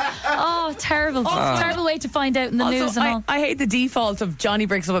 Oh, terrible. Terrible way to find out in the news and all. I hate the default of Johnny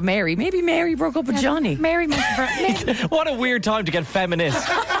breaks up with Mary. Maybe Mary broke up with Johnny. Mary must have... What a weird time to get feminist.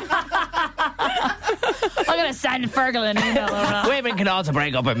 I'm going to send Fergal an email over that. Women can also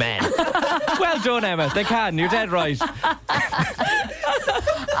break up with men. Well done, Emma. They can. You're dead right.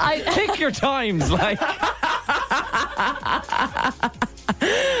 Pick your times, like.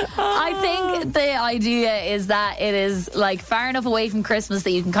 I think the idea is that it is like far enough away from Christmas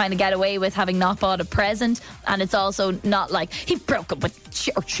that you can kind of get away with having not bought a present, and it's also not like he broke up with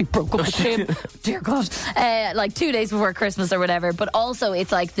she broke up with him. Dear God, like 2 days before Christmas or whatever. But also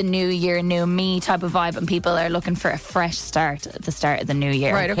it's like the new year, new me type of vibe, and people are looking for a fresh start at the start of the new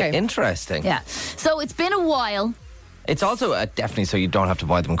year. Right, okay. Interesting. Yeah. So it's been a while. It's also definitely so you don't have to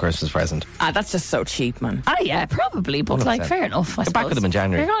buy them a Christmas present. That's just so cheap, man. Ah, yeah, probably, but 100%. like, fair enough. I Get back suppose. with them in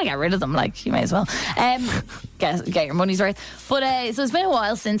January. You're going to get rid of them, like, you may as well. Get your money's worth. But so it's been a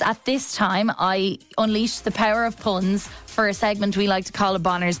while since at this time I unleashed the power of puns for a segment we like to call a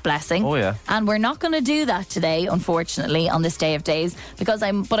Bonner's Blessing. Oh, yeah. And we're not going to do that today, unfortunately, on this day of days, because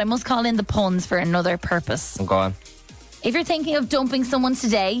I must call in the puns for another purpose. Go on. If you're thinking of dumping someone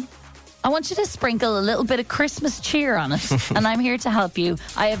today, I want you to sprinkle a little bit of Christmas cheer on it, and I'm here to help you.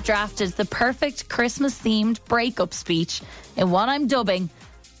 I have drafted the perfect Christmas-themed breakup speech in what I'm dubbing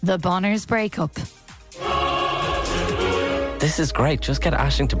the Bonner's Breakup. This is great. Just get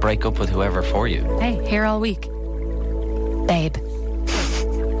Aisling to break up with whoever for you. Hey, here all week. Babe.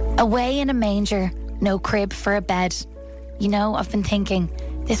 Away in a manger, no crib for a bed. You know, I've been thinking,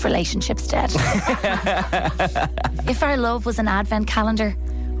 this relationship's dead. If our love was an advent calendar,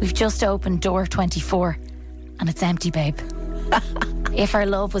 we've just opened door 24 and it's empty, babe. If our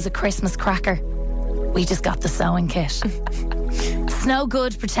love was a Christmas cracker, we just got the sewing kit. It's no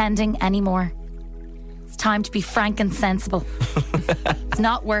good pretending anymore. It's time to be frank and sensible. It's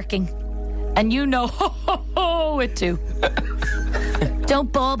not working. And you know it too.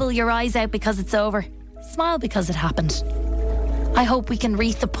 Don't bauble your eyes out because it's over. Smile because it happened. I hope we can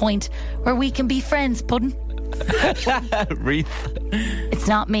reach the point where we can be friends, Puddin'. Wreath. It's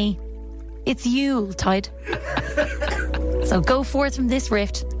not me. It's you, Tide. So go forth from this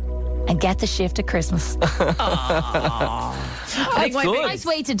rift and get the shift at Christmas. I think That's good. Nice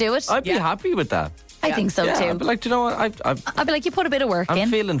way to do it. I'd be happy with that. I think so too. But like, do you know what? I'd be like, you put a bit of work in. I'm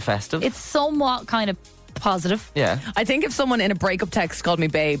feeling festive. It's somewhat kind of positive. Yeah. I think if someone in a breakup text called me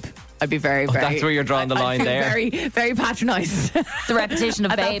babe, I'd be very, very... that's where you're drawing the line I'd feel there. very, very patronised. The repetition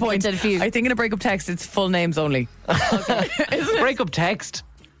of At that babe point, instead of you. I think in a breakup text, it's full names only. Breakup text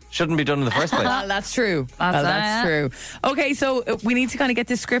shouldn't be done in the first place. Well, that's true. That's true. Okay, so we need to kind of get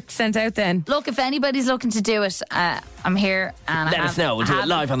this script sent out then. Look, if anybody's looking to do it, I'm here and Let us know. We'll do it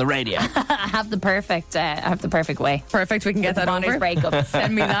live on the radio. I have the perfect way. Perfect, we can get that over. Breakup.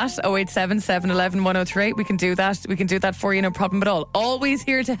 Send me that, 087 711 1038. We can do that. We can do that for you, no problem at all. Always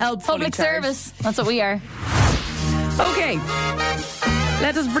here to help. Public fully charged. service. That's what we are. Okay.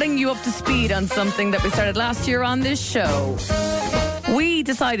 Let us bring you up to speed on something that we started last year on this show. We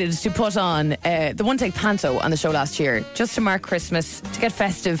decided to put on the One Take Panto on the show last year, just to mark Christmas, to get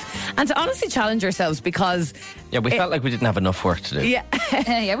festive, and to honestly challenge ourselves because... Yeah, we felt like we didn't have enough work to do. Yeah.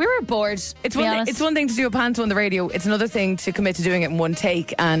 Yeah, we were bored. It's one thing to do a panto on the radio. It's another thing to commit to doing it in one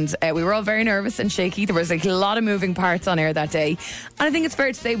take. And we were all very nervous and shaky. There was like a lot of moving parts on air that day. And I think it's fair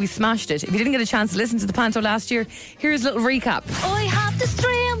to say we smashed it. If you didn't get a chance to listen to the panto last year, here's a little recap. I have this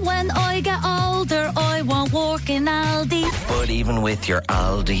dream when I get older, I won't work in Aldi. But even with your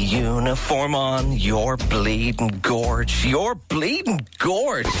Aldi uniform on, you're bleeding gorge. You're bleeding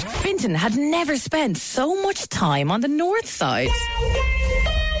gorge. Finton had never spent so much time on the north side.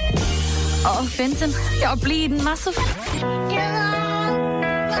 Oh, Finton, you're bleeding massive.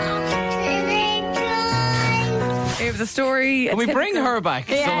 It was a story. Can we bring her back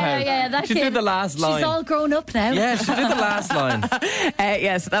somehow? Yeah, that she did the last line. She's all grown up now. Yeah, she did the last line.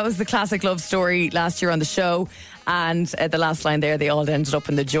 Yes, that was the classic love story last year on the show. And the last line there, they all ended up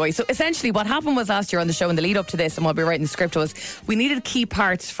in the joy. So essentially what happened was last year on the show, in the lead up to this and what we were writing the script was, we needed key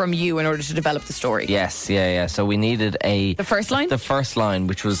parts from you in order to develop the story. Yes, yeah. So we needed the first line? The first line,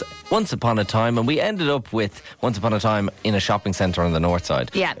 which was Once Upon a Time, and we ended up with Once Upon a Time in a shopping centre on the north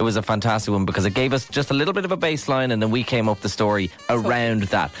side. Yeah. It was a fantastic one because it gave us just a little bit of a baseline and then we came up the story around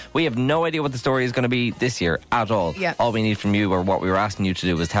that. We have no idea what the story is going to be this year at all. Yeah. All we need from you, or what we were asking you to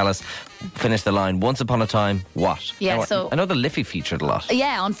do, was tell us, finish the line, Once Upon a Time, what? Yeah, now, so... I know the Liffey featured a lot.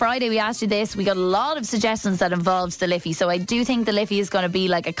 Yeah, on Friday we asked you this. We got a lot of suggestions that involved the Liffey. So I do think the Liffey is going to be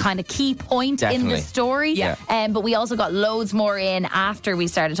like a kind of key point in the story. Yeah. But we also got loads more in after we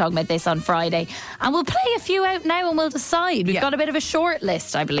started talking about this on Friday. And we'll play a few out now and we'll decide. We've got a bit of a short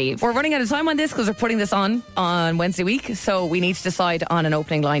list, I believe. We're running out of time on this because we're putting this on Wednesday week. So we need to decide on an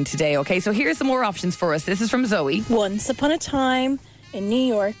opening line today. Okay, so here's some more options for us. This is from Zoe. Once upon a time in New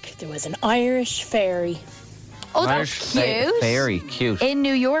York, there was an Irish fairy. Oh, Irish that's cute. Very cute. In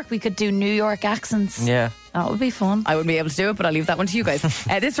New York, we could do New York accents. Yeah. That would be fun. I wouldn't be able to do it, but I'll leave that one to you guys.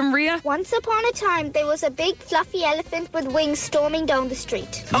 This from Rhea. Once upon a time, there was a big fluffy elephant with wings storming down the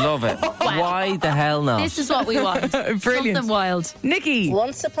street. Love it. Why the hell not? This is what we want. Brilliant. Something wild. Nikki.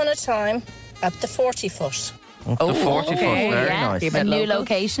 Once upon a time, at the 40-foot. The 40 foot. Very nice. Keep A it new local.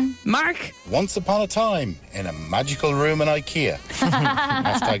 location. Mark. Once upon a time in a magical room in IKEA.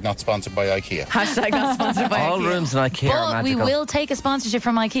 Hashtag not sponsored by IKEA. Hashtag not sponsored by All IKEA. rooms in IKEA are But we magical. will take a sponsorship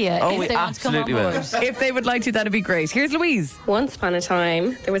from IKEA Oh, if we they want to come on absolutely will. board. If they would like to, that'd be great. Here's Louise. Once upon a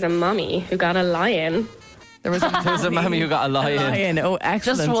time, there was a mummy who got a lion. There was There's a mammy who got a lion. Oh,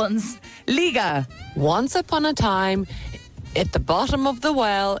 excellent. Just once. Liga. Once upon a time, at the bottom of the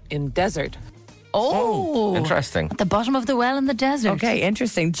well in desert. Oh. Interesting. At the bottom of the well in the desert. Okay,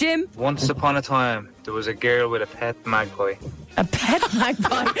 interesting. Jim. Once upon a time, there was a girl with a pet magpie. A pet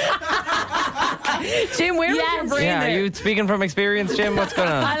magpie. Jim, where was your brain Yeah, are there? you speaking from experience, Jim? What's going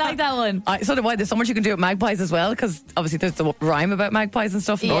on? I like that one. So do I. There's so much you can do with magpies as well, because obviously there's the rhyme about magpies and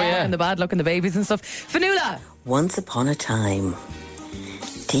stuff. And the good and the bad luck and the babies and stuff. Fanula. Once upon a time,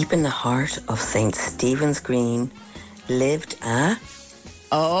 deep in the heart of St. Stephen's Green, lived a...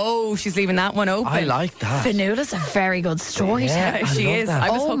 Oh, she's leaving that one open. I like that. Fanula's a very good storyteller. Yeah, she love is. that. I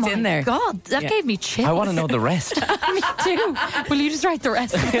was hooked in there. God, that gave me chills. I want to know the rest. Me too. Will you just write the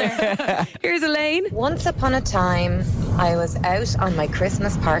rest up there? Here's Elaine. Once upon a time, I was out on my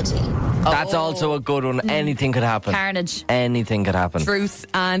Christmas party. That's also a good one. Anything could happen. Carnage. Anything could happen. Truth.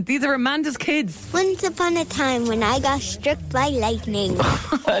 And these are Amanda's kids. Once upon a time when I got struck by lightning.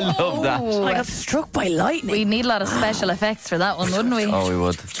 I love that. I got struck by lightning. We'd need a lot of special effects for that one, wouldn't we? Oh, we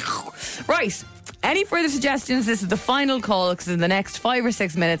would. Right. Any further suggestions? This is the final call, because in the next 5 or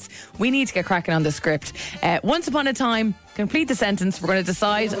 6 minutes, we need to get cracking on the script. Once upon a time, complete the sentence. We're going to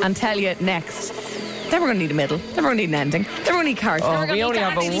decide and tell you next. Then we're going to need a middle. Then we're going to need an ending. Then we're going to need character. Oh, Then we're we gonna only need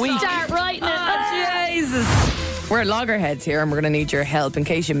have a to week. Start writing it. Oh, Jesus. We're loggerheads here and we're going to need your help in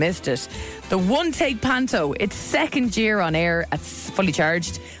case you missed it. The One Take Panto, its second year on air at Fully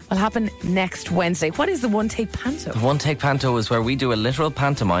Charged, will happen next Wednesday. What is the One Take Panto? The One Take Panto is where we do a literal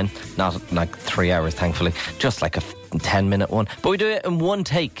pantomime, not like 3 hours, thankfully, just like a 10-minute one. But we do it in one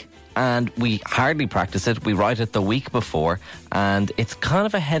take. And we hardly practice it. We write it the week before, and it's kind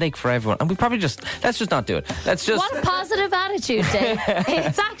of a headache for everyone. And we probably let's just not do it. Let's just. What positive attitude, Dave.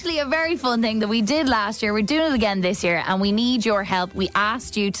 It's actually a very fun thing that we did last year. We're doing it again this year, and we need your help. We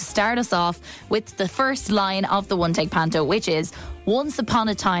asked you to start us off with the first line of the One Take Panto, which is once upon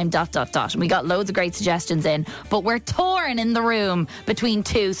a time ... And we got loads of great suggestions in, but we're torn in the room between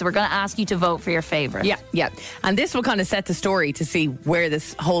two, so we're going to ask you to vote for your favourite. Yeah. And this will kind of set the story to see where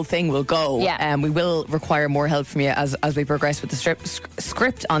this whole thing will go. Yeah. And we will require more help from you as we progress with the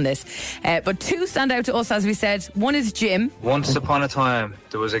script on this. But two stand out to us, as we said. One is Jim. Once upon a time,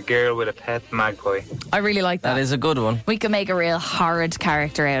 there was a girl with a pet magpie. I really like that. That is a good one. We could make a real horrid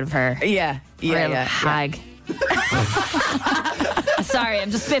character out of her. Yeah. Real hag. Sorry, I'm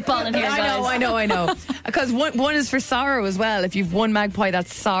just spitballing here, guys. I know. Because one is for sorrow as well. If you've one magpie,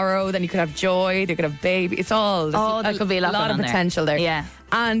 that's sorrow. Then you could have joy. They could have baby. It's all. That could be a lot of potential there. Yeah.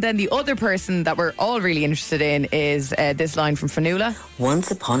 And then the other person that we're all really interested in is this line from Fionnuala. Once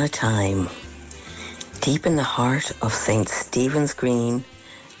upon a time, deep in the heart of St. Stephen's Green,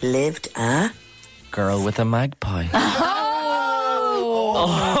 lived a girl with a magpie. Oh,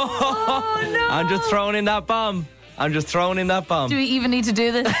 no. I'm just throwing in that bomb. Do we even need to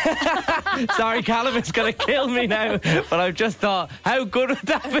do this? Sorry, Callum is going to kill me now. But I've just thought, how good would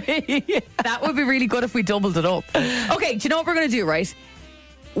that be? That would be really good if we doubled it up. Okay, do you know what we're going to do, right?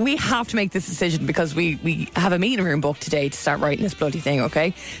 We have to make this decision because we have a meeting room booked today to start writing this bloody thing,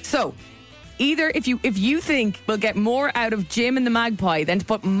 okay? So, either if you think we'll get more out of Jim and the magpie than to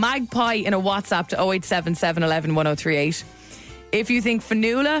put magpie in a WhatsApp to 0877 11 1038. If you think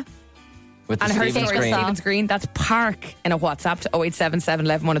Fionnuala with the and her Stephen's story, Green. Stephen's Green, that's Park in a WhatsApp to 0877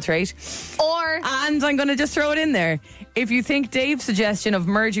 11 1038. And I'm going to just throw it in there. If you think Dave's suggestion of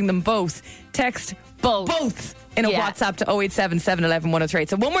merging them both, text both in a WhatsApp to 0877 11 1038.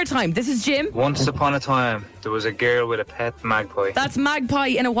 So one more time, this is Jim. Once upon a time, there was a girl with a pet magpie. That's magpie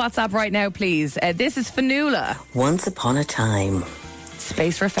in a WhatsApp right now, please. This is Fionnuala. Once upon a time,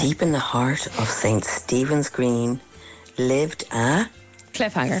 space for effect. Deep in the heart of St. Stephen's Green, lived a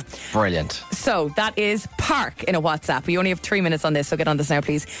cliffhanger. Brilliant. So that is Park in a WhatsApp. We only have 3 minutes on this, so get on this now,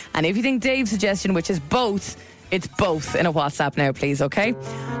 please. And if you think Dave's suggestion, which is both, it's both in a WhatsApp now, please, okay?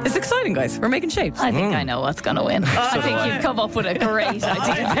 It's exciting, guys. We're making shapes. I think I know what's going to win. I think you've come up with a great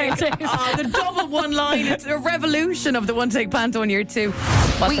idea. The double one line. It's a revolution of the One Take Panto in year 2.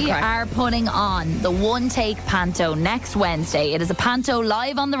 We are putting on the One Take Panto next Wednesday. It is a panto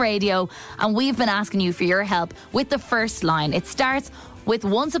live on the radio, and we've been asking you for your help with the first line. It starts with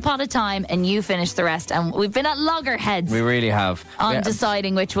once upon a time, and you finish the rest. And we've been at loggerheads. We really have. On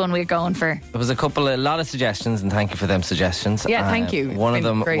deciding which one we're going for. There was a lot of suggestions, and thank you for them suggestions. Yeah, thank you. One of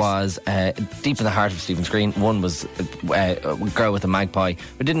them was deep in the heart of Stephen's Green. One was a girl with a magpie.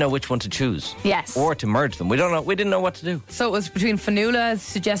 We didn't know which one to choose. Yes. Or to merge them. We didn't know what to do. So it was between Fionnuala's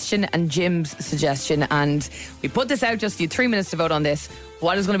suggestion and Jim's suggestion, and we put this out just you 3 minutes to vote on this.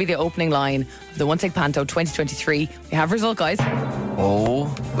 What is going to be the opening line of the One Take Panto 2023? We have a result, guys.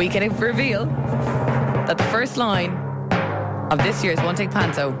 Oh. We can reveal that the first line of this year's One Take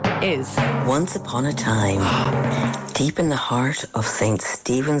Panto is once upon a time, deep in the heart of St.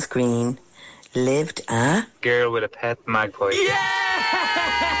 Stephen's Green, lived a girl with a pet magpie.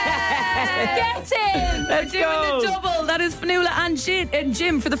 Get in! Let's go! The double. That is Fionnuala and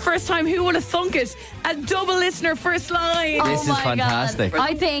Jim for the first time. Who would have thunk it? A double listener first line. This is fantastic. God.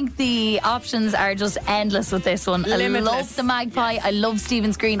 I think the options are just endless with this one. Limitless. I love the magpie. Yes. I love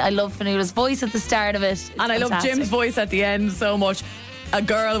Stephen's Green. I love Fionnuala's voice at the start of it. It's and I love Jim's voice at the end so much. A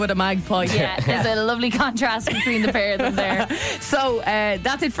girl with a magpie. Yeah, there's a lovely contrast between the pair of them there. So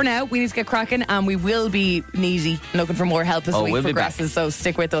that's it for now. We need to get cracking, and we will be needy looking for more help as the week progresses. So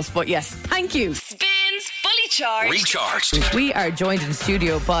stick with us. But yes, thank you. Spins Fully Charged. Recharged. We are joined in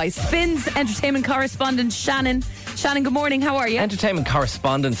studio by Spins entertainment correspondent Shannon. Shannon, good morning. How are you? Entertainment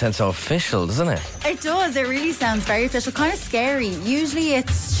correspondent sounds so official, doesn't it? It does. It really sounds very official. Kind of scary. Usually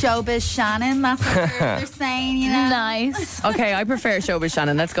it's Showbiz Shannon. That's what they're saying, you know. Nice. Okay, I prefer Showbiz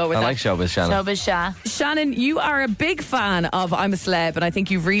Shannon. Let's go with that. I like Showbiz Shannon. Showbiz Sha. Shannon, you are a big fan of I'm a Celeb, and I think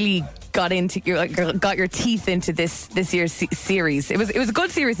you've really got your teeth into this year's series. It was a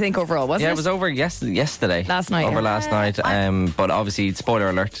good series, I think, overall, wasn't it? Yeah, it was over yesterday. Last night. Last night. But obviously, spoiler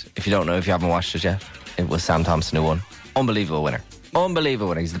alert, if you don't know, if you haven't watched it yet, it was Sam Thompson who won. Unbelievable winner.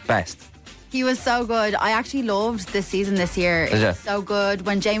 He's the best. He was so good. I actually loved this season this year. It was so good.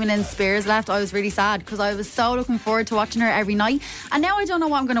 When Jamie Lynn Spears left, I was really sad because I was so looking forward to watching her every night. And now I don't know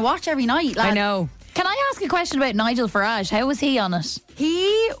what I'm going to watch every night. I know. Can I ask a question about Nigel Farage? How was he on it?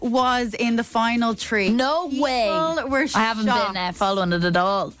 He was in the final three. No way. Were I haven't been following it at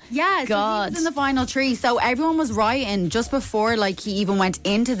all. Yeah, so he was in the final three. So everyone was rioting just before he even went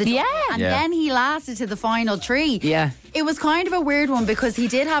into the jungle. And then he lasted to the final three. Yeah. It was kind of a weird one because he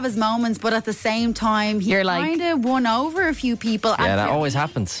did have his moments, but at the same time, he kind of won over a few people. Yeah, that always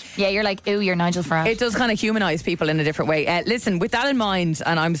happens. Yeah, you're like, ooh, you're Nigel Farage. It does kind of humanise people in a different way. Listen, with that in mind,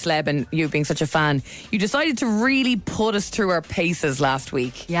 and I'm Celeb and you being such a fan, you decided to really put us through our paces last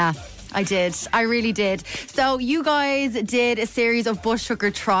week. Yeah. I did. I really did. So you guys did a series of bush hooker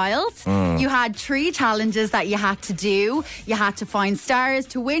trials. You had 3 challenges that you had to do. You had to find stars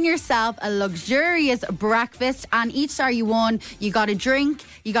to win yourself a luxurious breakfast, and each star you won, you got a drink,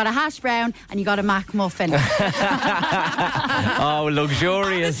 you got a hash brown, and you got a Mac muffin. Oh,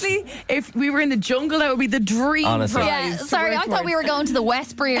 luxurious. Honestly, if we were in the jungle, that would be the dream prize. Yeah, sorry, I thought we were going to the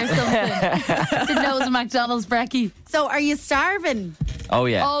Westbury or something. Didn't know it was a McDonald's brekkie. So are you starving? Oh,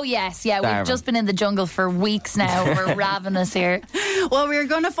 yeah. Oh, yes. Yeah, Starving. we've just been in the jungle for weeks now. We're ravenous here. Well, we're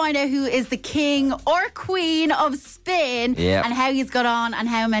going to find out who is the king or queen of spin and how he's got on and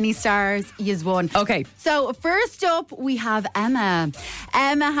how many stars he's won. Okay. So first up, we have Emma.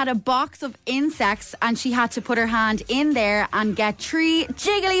 Emma had a box of insects and she had to put her hand in there and get 3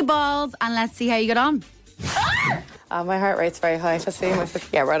 jiggly balls, and let's see how you got on. My heart rate's very high. Let's see.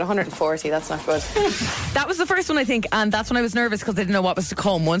 Yeah, we're at 140. That's not good. That was the first one, I think, and that's when I was nervous because I didn't know what was to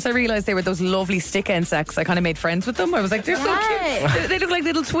come. Once I realised they were those lovely stick insects, I kind of made friends with them. I was like, they're so cute. They look like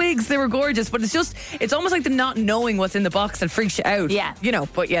little twigs. They were gorgeous, but it's almost like the not knowing what's in the box that freaks you out. Yeah. You know,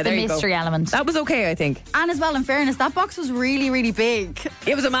 but yeah, there you go. The mystery element. That was okay, I think. And as well, in fairness, that box was really, really big.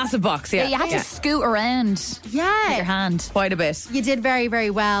 It was a massive box, yeah. You had to scoot around with your hand. Quite a bit. You did very, very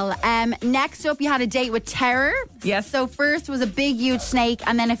well. Next up, you had a date with Terror. Yes. So first was a big, huge snake,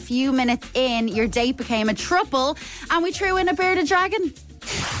 and then a few minutes in, your date became a throuple, and we threw in a bearded dragon.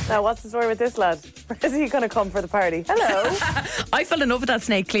 Now, what's the story with this lad? Where is he going to come for the party? Hello. I fell in love with that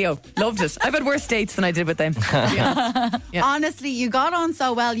snake, Cleo. Loved it. I've had worse dates than I did with them. Yeah. Honestly, you got on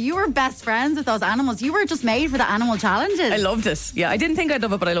so well. You were best friends with those animals. You were just made for the animal challenges. I loved it. Yeah, I didn't think I'd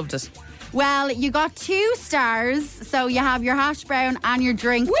love it, but I loved it. Well, you got 2 stars, so you have your hash brown and your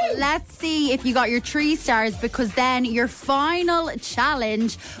drink. Let's see if you got your 3 stars, because then your final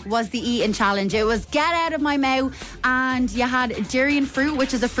challenge was the eating challenge. It was get out of my mouth, and you had durian fruit,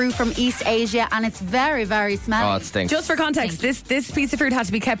 which is a fruit from East Asia, and it's very, very smelly. Oh, it stinks. Just for context, this piece of fruit had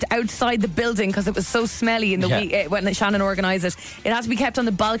to be kept outside the building because it was so smelly in the week when Shannon organised it. It had to be kept on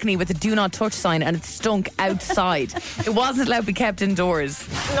the balcony with a do not touch sign, and it stunk outside. It wasn't allowed to be kept indoors.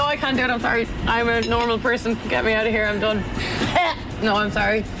 No, I can't do it. I'm sorry. I'm a normal person. Get me out of here. I'm done. No, I'm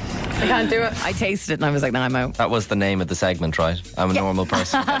sorry. I can't do it. I tasted it and I was like, nah, I'm out. That was the name of the segment, right? I'm a normal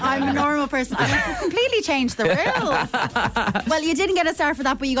person. I'm a normal person. I completely changed the rules. Well, you didn't get a star for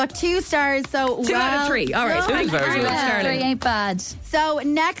that, but you got 2 stars. So 2 out of 3. All right. Two is very good. 3 ain't bad. So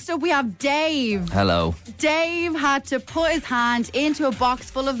next up we have Dave. Hello. Dave had to put his hand into a box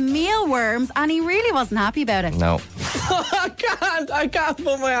full of mealworms, and he really wasn't happy about it. No. I can't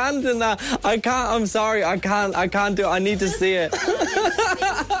put my hand in that. I can't. I'm sorry. I can't do it. I need to see it.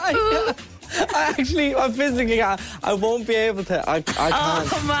 I physically can't. I won't be able to. I can't.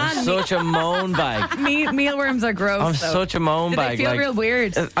 Oh, man. I'm such a moan bag. Mealworms are gross. I'm such a moan bag. They feel real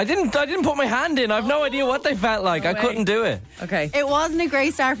weird. I didn't put my hand in. I've no idea what they felt like. I couldn't do it. Okay. It wasn't a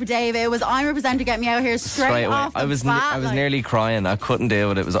great start for Dave. It was I'm representing Get Me Out Here straight away. off the I was bat, nearly crying. I couldn't deal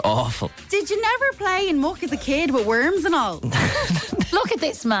with it. It was awful. Did you never play in muck as a kid with worms and all? Look at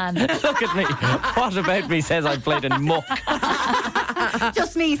this man. Look at me. What about me says I played in muck?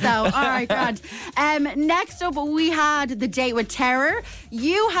 Just me, so. All right, grand. Next up, we had the date with Terror.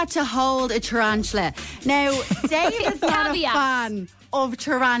 You had to hold a tarantula. Now, Dave is not a fan of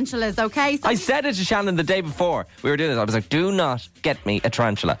tarantulas, okay? So I said it to Shannon the day before we were doing this. I was like, do not get me a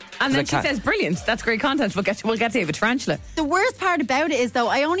tarantula. And then she says, brilliant, that's great content. We'll get to you a tarantula. The worst part about it is, though,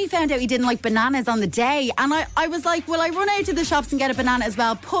 I only found out he didn't like bananas on the day. And I was like, will I run out to the shops and get a banana as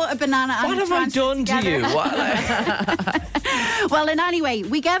well? Put a banana on the tarantula. What have I done to you? Well, in any way,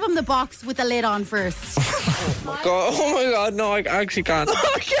 we gave him the box with the lid on first. Oh my God, no, I actually can't.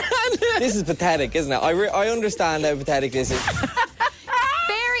 I can't. This is pathetic, isn't it? I understand how pathetic this is.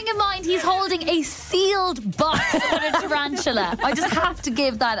 Bearing in mind, he's holding a sealed box with a tarantula. I just have to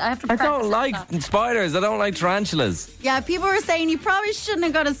give that. I don't like spiders. I don't like tarantulas. Yeah, people were saying you probably shouldn't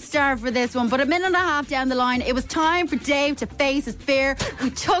have got a star for this one, but a minute and a half down the line, it was time for Dave to face his fear. We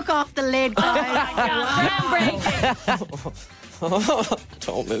took off the lid, guys.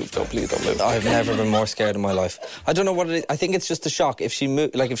 Don't move, please don't move. I've never been more scared in my life. I don't know what it is. I think it's just the shock. If she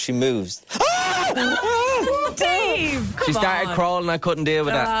moves. Dave, She started crawling. I couldn't deal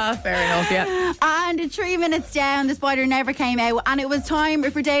with that. Fair enough, yeah. And 3 minutes down, the spider never came out, and it was time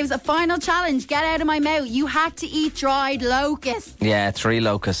for Dave's final challenge. Get out of my mouth. You had to eat dried locusts. Yeah, 3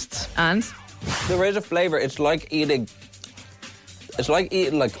 locusts. And? There is a flavour. It's like eating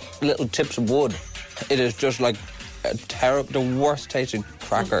like little chips of wood. It is just like the worst tasting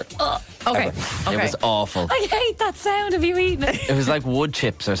cracker. Okay. It was awful. I hate that sound of you eating it. It was like wood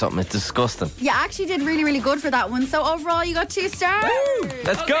chips or something. It's disgusting. You actually did really, really good for that one. So overall, you got 2 stars.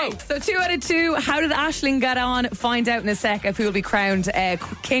 Let's go. So 2 out of 2. How did Aisling get on? Find out in a sec if who will be crowned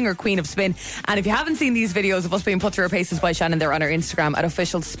king or queen of spin. And if you haven't seen these videos of us being put through our paces by Shannon, they're on our Instagram at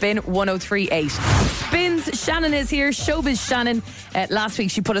official spin 1038. Spins, Shannon is here. Showbiz Shannon. Last week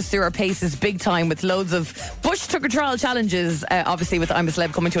she put us through our paces big time with loads of bush tucker trial challenges. Obviously with I'm a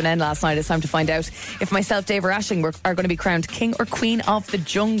Celeb coming to an end last night, it's time to find out if myself, Dave or Aisling are going to be crowned king or queen of the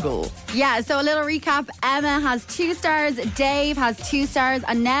jungle. Yeah, so a little recap. Emma has 2 stars, Dave has 2 stars,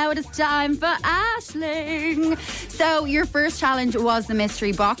 and now it is time for Aisling. So your first challenge was the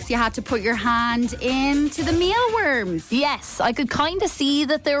mystery box. You had to put your hand into the mealworms. Yes, I could kind of see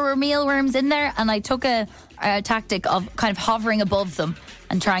that there were mealworms in there, and I took a tactic of kind of hovering above them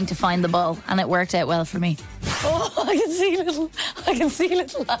and trying to find the ball, and it worked out well for me. Oh, I can see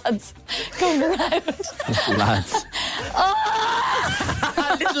little lads going around. Lads.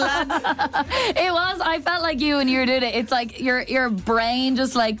 Oh! Little lads. It was. I felt like you when you were doing it. It's like your brain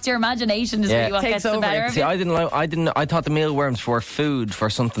just like your imagination just really what takes gets the over. better of See, it. I thought the mealworms were food for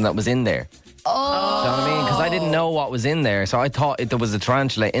something that was in there. Oh. Do you know what I mean? Because I didn't know what was in there, so I thought there was a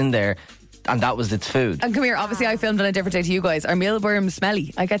tarantula in there. And that was its food. And come here, obviously I filmed on a different day to you guys. Are mealworms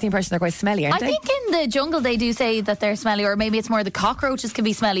smelly? I get the impression they're quite smelly, aren't I they? think in the jungle they do say that they're smelly, or maybe it's more the cockroaches can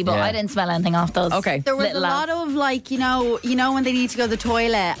be smelly, but Yeah. I didn't smell anything off those. Okay. There was a lot of like, you know when they need to go to the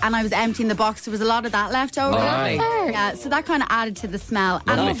toilet and I was emptying the box, there was a lot of that left over. Right. Yeah, so that kind of added to the smell.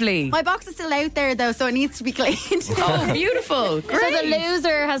 And Lovely. my box is still out there though, so it needs to be cleaned. Oh, beautiful. Great. So the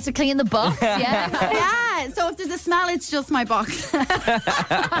loser has to clean the box, yeah? Yeah, so if there's a smell, it's just my box.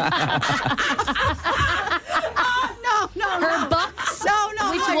 No. Her box?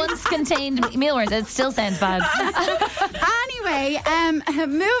 No. Which once contained mealworms. It still sounds bad. Anyway,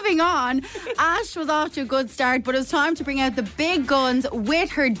 moving on. Ash was off to a good start, but it was time to bring out the big guns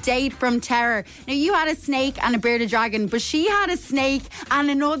with her date from Terror. Now, you had a snake and a bearded dragon, but she had a snake and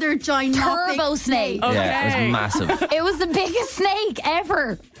another giant Turbo snake. Yeah, it was massive. It was the biggest snake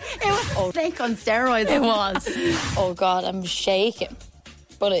ever. It was a snake on steroids. It was. Oh God, I'm shaking.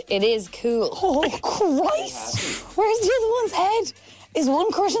 But it is cool. Oh, Christ! Where's the other one's head? Is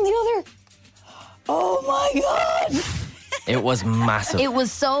one crushing the other? Oh my God! It was massive. It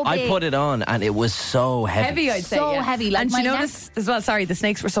was so big. I put it on and it was so heavy. I'd say. So yeah. heavy. Like and my you notice as well, sorry, the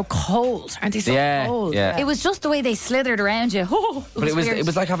snakes were so cold. Aren't they so cold? Yeah. It was just the way they slithered around you. Oh, But it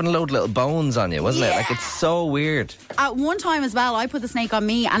was like having a load of little bones on you, wasn't it? Like, it's so weird. At one time as well, I put the snake on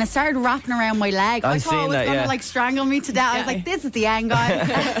me and it started wrapping around my leg. I thought it was going to like strangle me to death. I was like, this is the end, guys.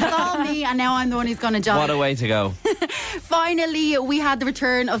 It's all me, and now I'm the one who's going to die. What a way to go. Finally, we had the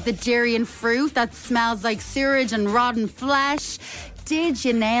return of the durian fruit that smells like sewage and rotten flesh. Did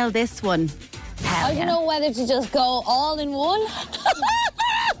you nail this one? I don't know whether to just go all in one.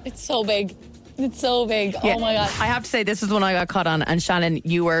 It's so big. It's so big. Yeah. Oh my God. I have to say, this is one I got caught on. And Shannon,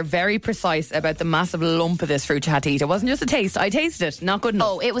 you were very precise about the massive lump of this fruit you had to eat. It wasn't just a taste. I tasted it. Not good enough.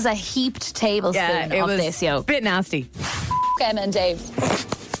 Oh, it was a heaped tablespoon it of was this, yo. a bit nasty. Emma and Dave.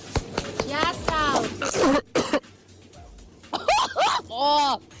 Yes, pal.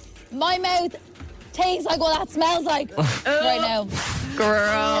 Oh, my mouth tastes like what that smells like right now.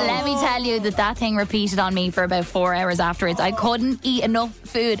 Girl. Let me tell you that thing repeated on me for about 4 hours afterwards. I couldn't eat enough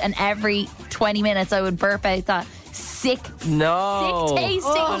food, and every 20 minutes I would burp out that sick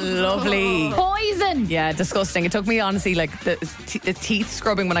tasting lovely poison. Yeah, disgusting. It took me, honestly, like the teeth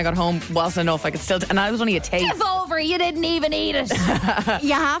scrubbing when I got home wasn't enough. I could still, and I was only a taste. Give over, you didn't even eat it.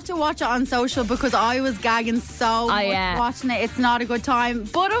 You have to watch it on social because I was gagging so much watching it. It's not a good time.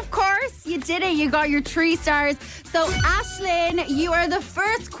 But of course, you did it. You got your 3 stars. So, Aisling, you are the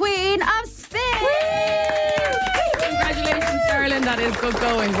first queen of spin. Congratulations, darling. That is good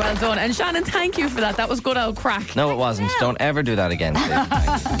going. Well done. And Shannon, thank you for that. That was good old crack. No, it wasn't. Don't ever do that again.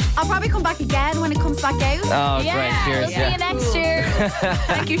 I'll probably come back again when it comes back out. Oh, great. Cheers. We'll see you next year.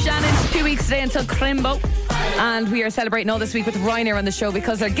 Thank you, Shannon. 2 weeks today until Crimbo. And we are celebrating all this week with Ryanair on the show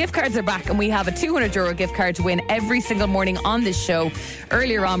because our gift cards are back and we have a €200 gift card to win every single morning on this show.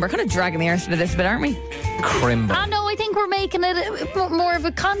 Earlier on, we're kind of dragging the arse into this a bit, aren't we? Crimbo. I know, I think we're making it more of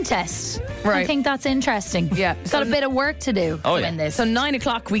a contest. Right. I think that's interesting. Yeah. Got a bit of work to do to win this. So 9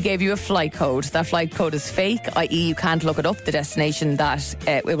 o'clock, we gave you a flight code. That flight code is fake, i.e. you can't look it up. The destination that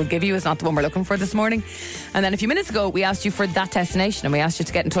it will give you is not the one we're looking for this morning. And then a few minutes ago, we asked you for that destination and we asked you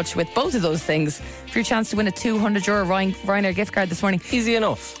to get in touch with both of those things for your chance to win a €200 Ryanair gift card this morning. Easy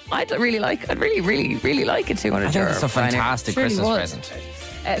enough. I'd really like a €200 I think it's a fantastic Ryanair. Christmas present.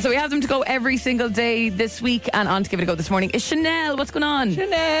 So we have them to go every single day this week, and on to give it a go this morning is Chanel. What's going on?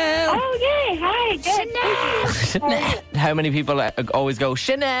 Chanel. Oh, yay. Hi. Good. Chanel. How many people always go,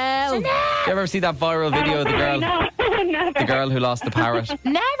 Chanel? Do you ever see that viral video of the girl? No, never. The girl who lost the parrot?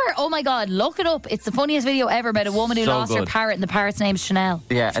 Never. Oh my God, look it up. It's the funniest video ever about a woman who So lost her good. parrot and the parrot's name's Chanel.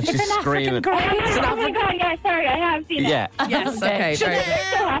 Yeah, and she's screaming. Oh my God, yeah, sorry, I have seen Yeah. it. Yes, okay. Very good.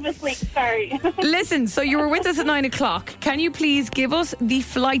 I'm still half asleep, sorry. Listen, so you were with us at 9 o'clock. Can you please give us the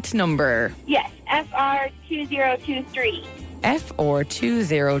flight number? Yes, FR2023.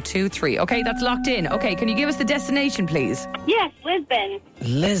 FR2023. Okay, that's locked in. Okay, can you give us the destination, please? Yes, Lisbon.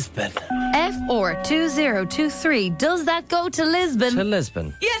 Lisbon. FR2023. Does that go to Lisbon? To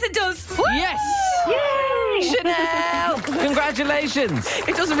Lisbon. Yes, it does. Yes. Yay! Chanel! Congratulations!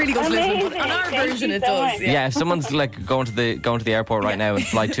 It doesn't really go to Lisbon, but Amazing. on our Thank version you it so does. much. Yeah, if someone's like going to the airport right now and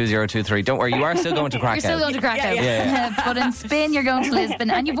flight 2023, don't worry, you are still going to Krakow. You're still going to Krakow. Yeah. But in Spain, you're going to Lisbon,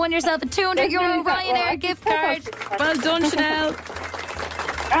 and you've won yourself a €200 Ryanair gift card. Well done, Chanel.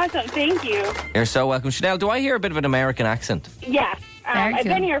 Awesome, thank you. You're so welcome. Chanel, do I hear a bit of an American accent? Yeah, Very I've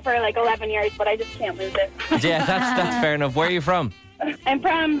cool. been here for like 11 years, but I just can't lose it. Yeah, that's fair enough. Where are you from? I'm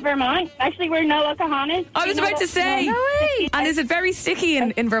from Vermont. Actually, we're Noah Kahanas. I was about to say. No way. And is it very sticky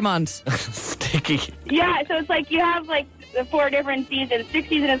in Vermont? Sticky. Yeah, so it's like you have like the 4 different seasons. 6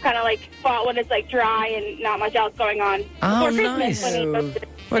 season is kind of like fall when it's like dry and not much else going on. Oh, Before nice. Christmas, when you-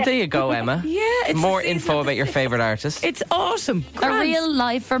 Well, there you go, Emma. Yeah, it's More the season info of about your favourite artist. It's awesome. A Grand. real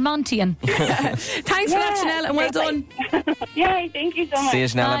life Vermontian. Thanks for that, Chanel, and well done. Yay, thank you so much. See you,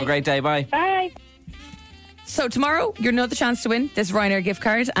 Chanel. Have Bye. a great day. Bye. Bye. So tomorrow, you're another chance to win this Ryanair gift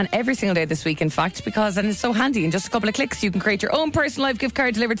card, and every single day this week, in fact, because it is so handy. In just a couple of clicks, you can create your own personalised gift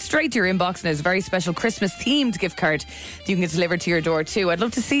card delivered straight to your inbox, and it's a very special Christmas-themed gift card that you can get delivered to your door too. I'd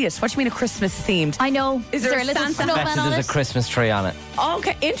love to see it. What do you mean a Christmas-themed? I know. Is there a little Santa? snowman Betcha on there's it? a Christmas tree on it. Oh,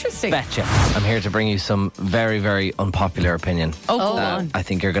 okay, interesting. Betcha. I'm here to bring you some very, very unpopular opinion. Oh, go on. I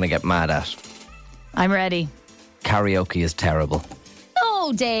think you're going to get mad at. I'm ready. Karaoke is terrible.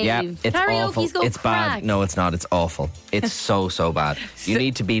 No, Dave. Yeah, it's Karaoke's awful. go It's crack. bad. No, it's not. It's awful. It's so bad. You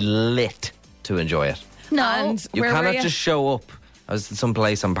need to be lit to enjoy it. No. And You where were cannot you? just show up. I was at some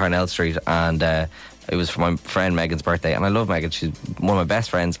place on Parnell Street and it was for my friend Megan's birthday, and I love Megan. She's one of my best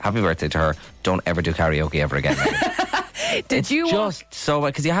friends. Happy birthday to her. Don't ever do karaoke ever again, Megan. Did you just so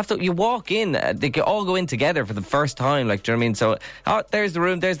because you walk in, they all go in together for the first time, like, do you know what I mean? So, oh, there's the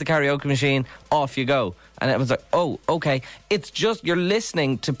room, there's the karaoke machine, off you go. And it was like, oh, okay. It's just you're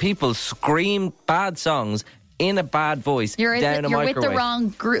listening to people scream bad songs in a bad voice You're down a with microwave. the wrong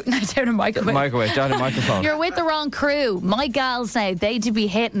group. No, down a microwave. Microwave, down a microphone. You're with the wrong crew. My gals now, they'd be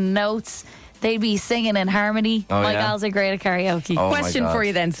hitting notes. They'd be singing in harmony. Oh, My yeah? gals are great at karaoke. Oh, my Question God. for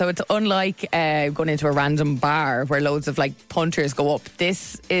you then. So it's unlike going into a random bar where loads of like punters go up.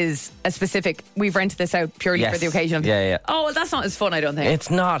 This is a specific. We've rented this out purely Yes. for the occasion. Yeah. Oh, well, that's not as fun, I don't think. It's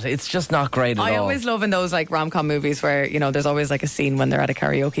not. It's just not great at I all. always love in those like rom-com movies where, you know, there's always like a scene when they're at a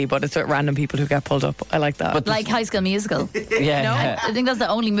karaoke, but it's with random people who get pulled up. I like that. But Like High School Musical. yeah. No? I think that's the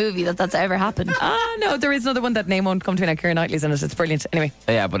only movie that's ever happened. No, there is another one that name won't come to me now. Keira Knightley's in it. It's brilliant. Anyway.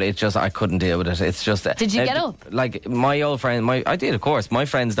 Yeah, but it just, I couldn't deal with it. It's just. Did you get up? Like my old friend, I did, of course. My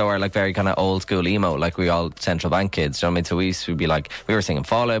friends though are like very kind of old school emo, like we all Central Bank kids. Do you know what I mean? So we used to be like, we were singing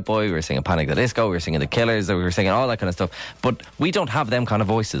Fall Out Boy, we were singing Panic! At the Disco, we were singing The Killers, we were singing all that kind of stuff. But we don't have them kind of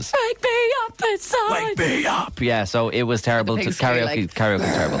voices. Wake me up inside. Wake me up. Yeah, so it was terrible. The To pigs go karaoke, like-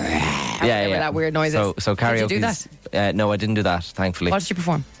 karaoke terrible. Whatever that weird noise is. So karaoke. Did you do that? No, I didn't do that. Thankfully. What did you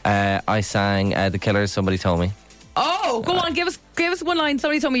perform? I sang The Killers. Somebody told me. Oh, go on. Give us one line.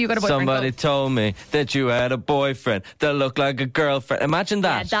 Somebody told me you got a boyfriend. Somebody told me that you had a boyfriend that looked like a girlfriend. Imagine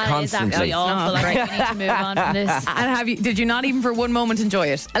that, Yeah, that is constantly. actually awful. I think we need to move on from this. And did you not even for one moment enjoy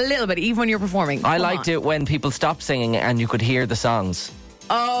it? A little bit, even when you're performing? I Come liked on. it when people stopped singing and you could hear the songs.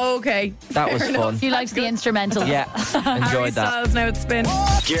 Oh, okay. That was Fair fun. enough. He likes the instrumental. Yeah, Harry enjoyed that. Styles now it's Spin.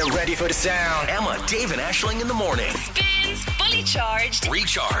 Get ready for the sound. Emma, Dave, and Aisling in the morning. Spins Fully Charged.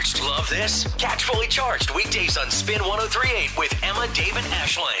 Recharged. Love this? Catch Fully Charged weekdays on Spin 103.8 with Emma, Dave, and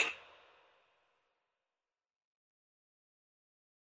Aisling.